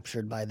they're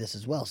captured by this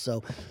as well.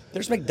 So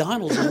there's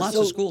McDonald's in lots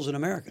of schools in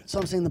America. So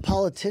I'm saying the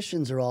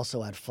politicians are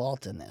also at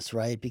fault in this,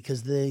 right?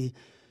 Because the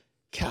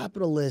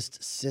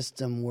capitalist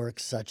system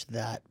works such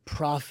that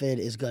profit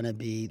is going to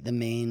be the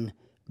main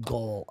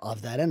goal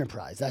of that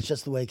enterprise. That's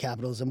just the way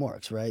capitalism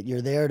works, right?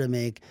 You're there to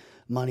make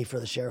money for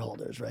the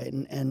shareholders, right?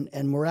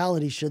 And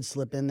morality should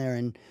slip in there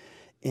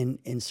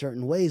in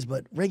certain ways,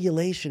 but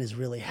regulation is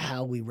really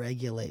how we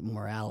regulate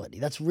morality.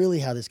 That's really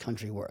how this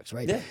country works,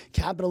 right? Yeah.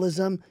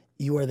 Capitalism,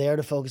 you are there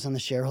to focus on the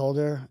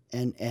shareholder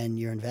and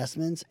your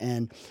investments,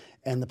 and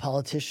the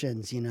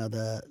politicians,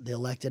 the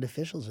elected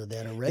officials are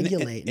there to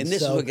regulate. And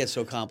this is what gets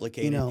so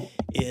complicated,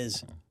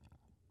 is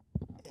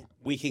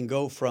we can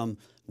go from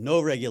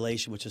no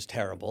regulation, which is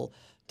terrible,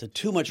 to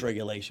too much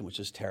regulation, which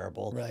is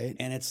terrible. Right.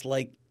 And it's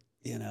like,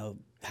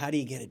 how do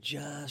you get it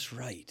just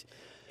right?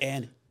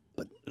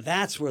 But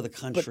that's where the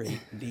country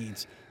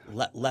needs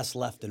less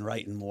left and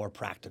right and more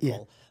practical. Yeah.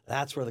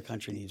 That's where the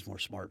country needs more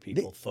smart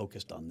people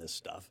focused on this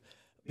stuff,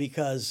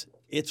 because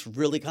it's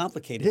really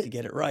complicated to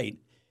get it right.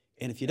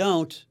 And if you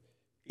don't,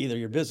 either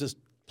your business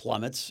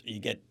plummets, you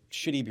get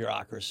shitty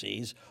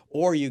bureaucracies,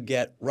 or you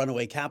get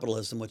runaway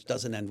capitalism, which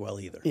doesn't end well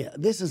either. Yeah,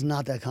 this is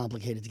not that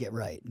complicated to get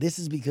right. This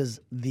is because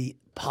the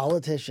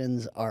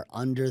politicians are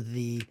under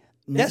the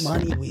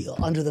money wheel,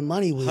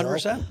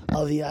 100%.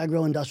 of the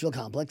agro-industrial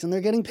complex, and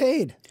they're getting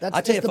paid. That's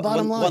I'll the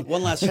bottom line.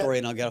 One last story,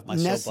 and I'll get off my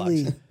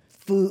Nestle,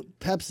 soapbox.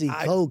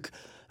 Pepsi, Coke,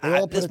 they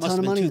all put a ton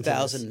of money into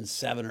this. This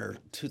must have been 2007 or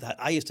 2000.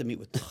 I used to meet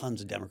with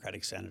tons of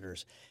Democratic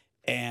senators,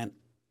 and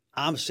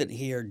I'm sitting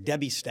here.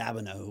 Debbie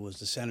Stabenow, who was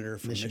the senator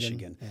from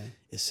Michigan,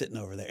 is sitting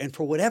over there. And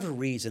for whatever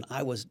reason,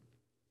 I was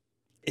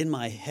in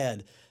my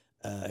head,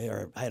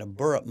 or I had to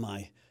burr up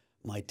my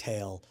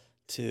tail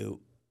to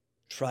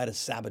try to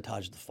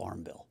sabotage the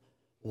farm bill.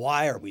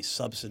 Why are we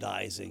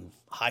subsidizing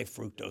high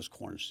fructose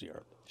corn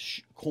syrup?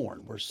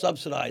 Corn. We're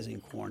subsidizing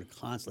corn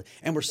constantly,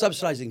 and we're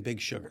subsidizing big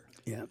sugar.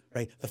 Yeah.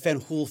 Right. The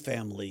Van Hool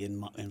family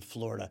in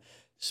Florida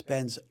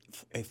spends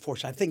a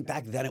fortune. I think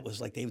back then it was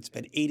like they would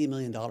spend $80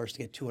 million to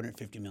get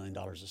 $250 million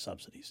of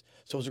subsidies.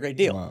 So it was a great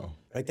deal. Wow.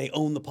 Right? They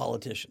owned the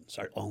politicians.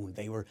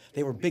 They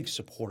were big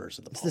supporters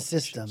of the politicians. the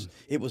system.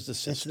 It was the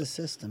system. It's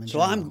the system.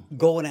 So I'm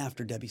going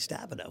after Debbie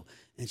Stabenow,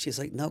 and she's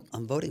like, "Nope,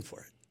 I'm voting for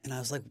it." And I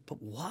was like,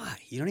 "But why?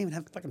 You don't even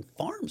have fucking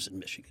farms in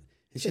Michigan."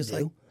 And she's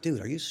like, "Dude,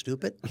 are you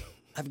stupid?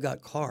 I've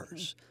got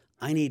cars.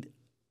 I need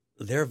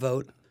their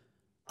vote.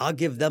 I'll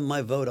give them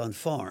my vote on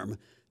farm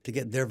to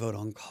get their vote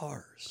on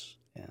cars."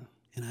 Yeah.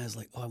 And I was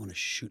like, "Oh, I want to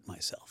shoot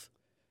myself."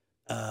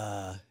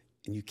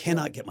 And you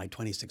cannot get my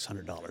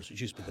 $2,600,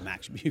 which used to be the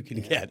maximum you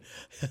can get.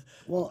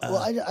 Well,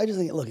 I just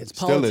think, look, it's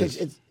Still politics.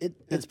 is.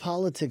 It's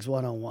politics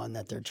 101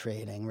 that they're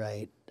trading,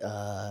 right?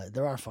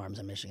 There are farms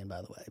in Michigan,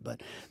 by the way,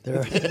 but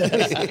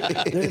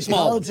there's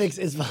politics.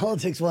 It's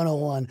politics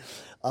 101.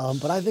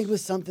 But I think with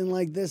something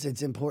like this,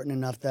 it's important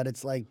enough that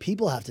it's like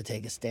people have to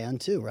take a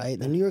stand too, right?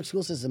 The New York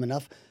school system,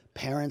 enough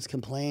parents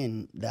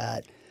complain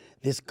that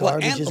this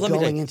garbage is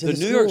going into the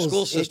schools. New York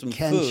school system it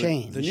can food,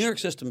 change. The New York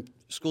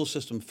school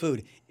system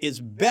food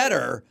is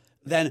better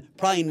than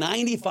probably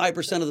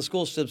 95% of the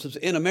school systems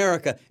in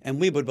America, and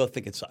we would both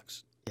think it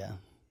sucks. Yeah.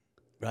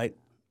 Right?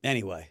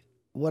 Anyway.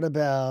 What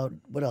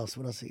else?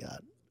 What else you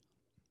got?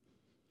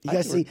 You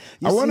guys see?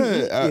 I want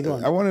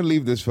to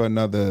leave this for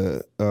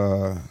another.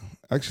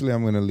 Actually,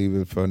 I'm going to leave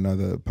it for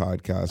another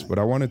podcast. But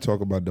I want to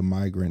talk about the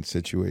migrant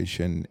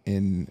situation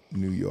in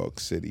New York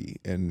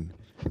City and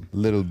a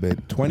little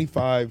bit.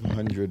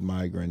 2,500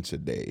 migrants a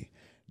day.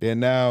 They're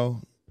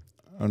now.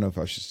 I don't know if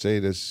I should say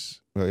this.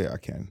 Well, yeah, I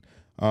can.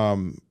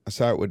 I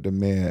sat with the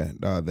mayor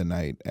the other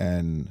night,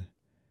 and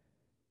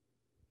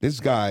this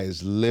guy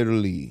is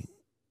literally.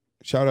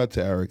 Shout out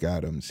to Eric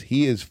Adams.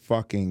 He is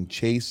fucking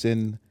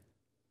chasing.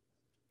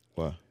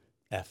 What?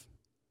 F.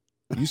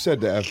 You said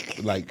the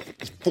F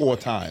like 4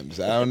 times.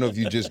 I don't know if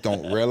you just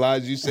don't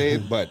realize you say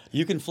it, but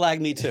You can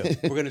flag me too.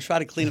 We're going to try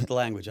to clean up the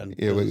language.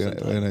 yeah, we're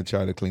gonna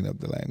try to clean up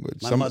the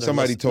language. My mother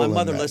told him my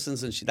mother that.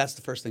 listens, and that's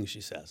the first thing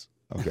she says.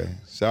 Okay,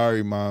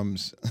 sorry,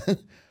 moms.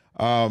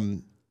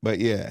 But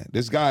yeah,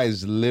 this guy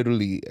is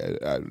literally.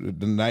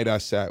 The night I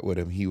sat with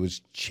him, he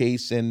was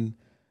chasing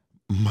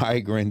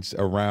migrants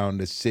around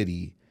the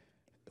city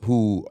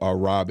who are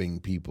robbing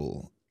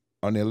people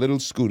on their little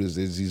scooters.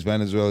 There's these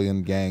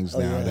Venezuelan gangs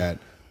now that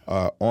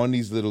are on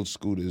these little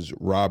scooters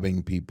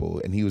robbing people,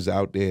 and he was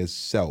out there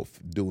self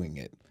doing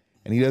it.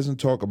 And he doesn't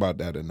talk about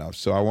that enough.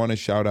 So I want to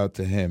shout out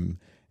to him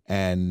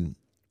and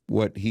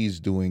what he's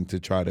doing to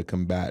try to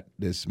combat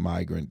this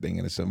migrant thing.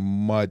 And it's a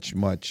much,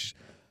 much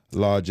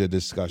larger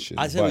discussion.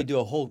 I say we do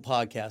a whole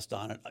podcast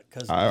on it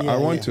because I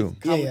want to.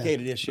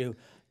 Complicated issue.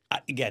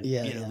 Again,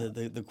 Yeah,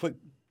 the quick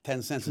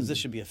 10 cents is this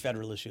should be a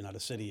federal issue, not a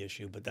city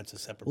issue, but that's a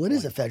separate Well, it point.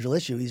 is a federal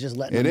issue. He's just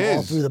letting them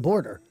all through the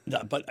border.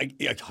 No, but I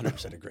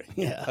 100% agree.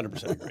 Yeah.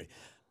 100% agree.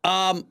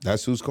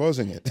 That's who's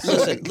causing it.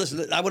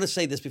 Listen, I want to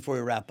say this before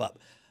we wrap up.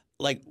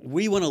 Like,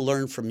 we want to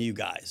learn from you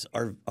guys,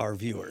 our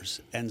viewers.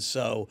 And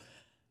so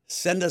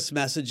send us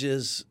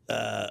messages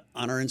on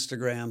our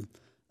Instagram.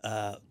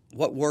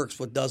 What works,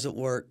 what doesn't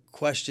work,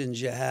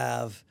 questions you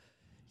have.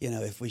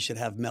 If we should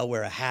have Mel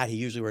wear a hat. He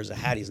usually wears a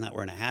hat. He's not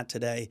wearing a hat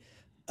today.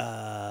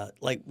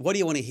 What do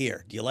you want to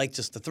hear? Do you like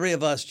just the three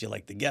of us? Do you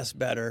like the guests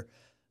better?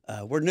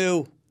 We're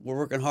new. We're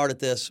working hard at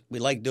this. We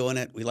like doing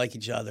it. We like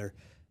each other.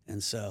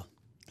 And so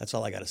that's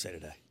all I got to say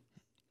today.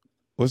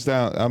 What's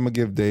down? I'm going to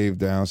give Dave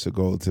the ounce of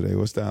gold today.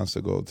 What's the ounce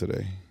of gold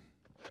today?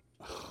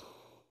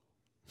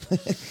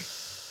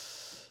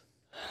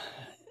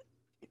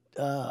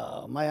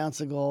 My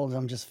ounce of gold,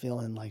 I'm just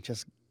feeling like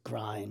just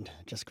grind.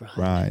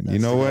 Grind. You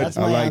know what?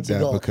 I like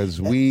that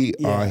because we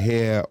are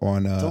here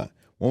on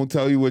won't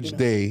tell you which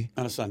day.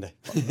 On a Sunday.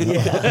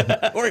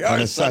 Yeah. We're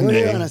On a Sunday.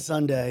 We're here on a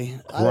Sunday.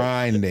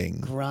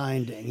 Grinding.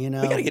 Grinding, We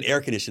got to get air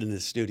conditioning in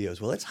the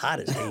studios. Well, it's hot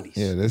as Hades.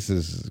 Yeah, this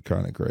is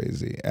kind of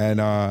crazy. And,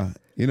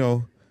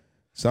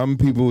 some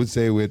people would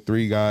say we're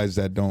three guys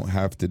that don't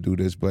have to do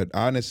this, but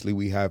honestly,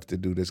 we have to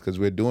do this because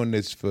we're doing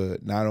this for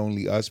not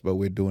only us, but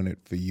we're doing it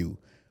for you.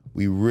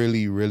 We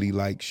really, really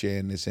like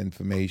sharing this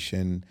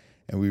information,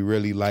 and we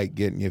really like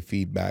getting your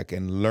feedback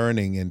and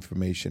learning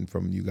information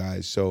from you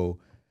guys. So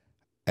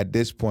at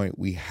this point,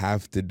 we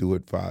have to do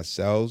it for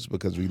ourselves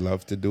because we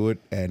love to do it,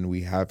 and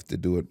we have to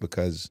do it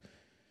because,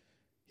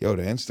 the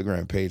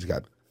Instagram page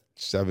got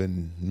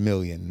 7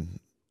 million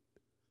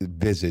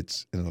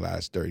visits in the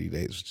last 30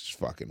 days, which is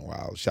fucking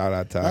wild. Shout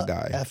out to our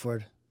guy. F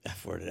word.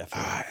 F word.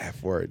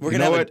 F word. We're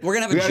gonna have a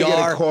jar.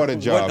 Get a quarter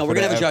jar. We're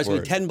gonna have a jar. It's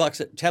gonna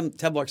be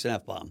 $10 an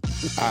F bomb.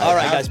 All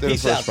right, guys.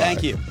 Peace out.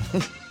 Thank you.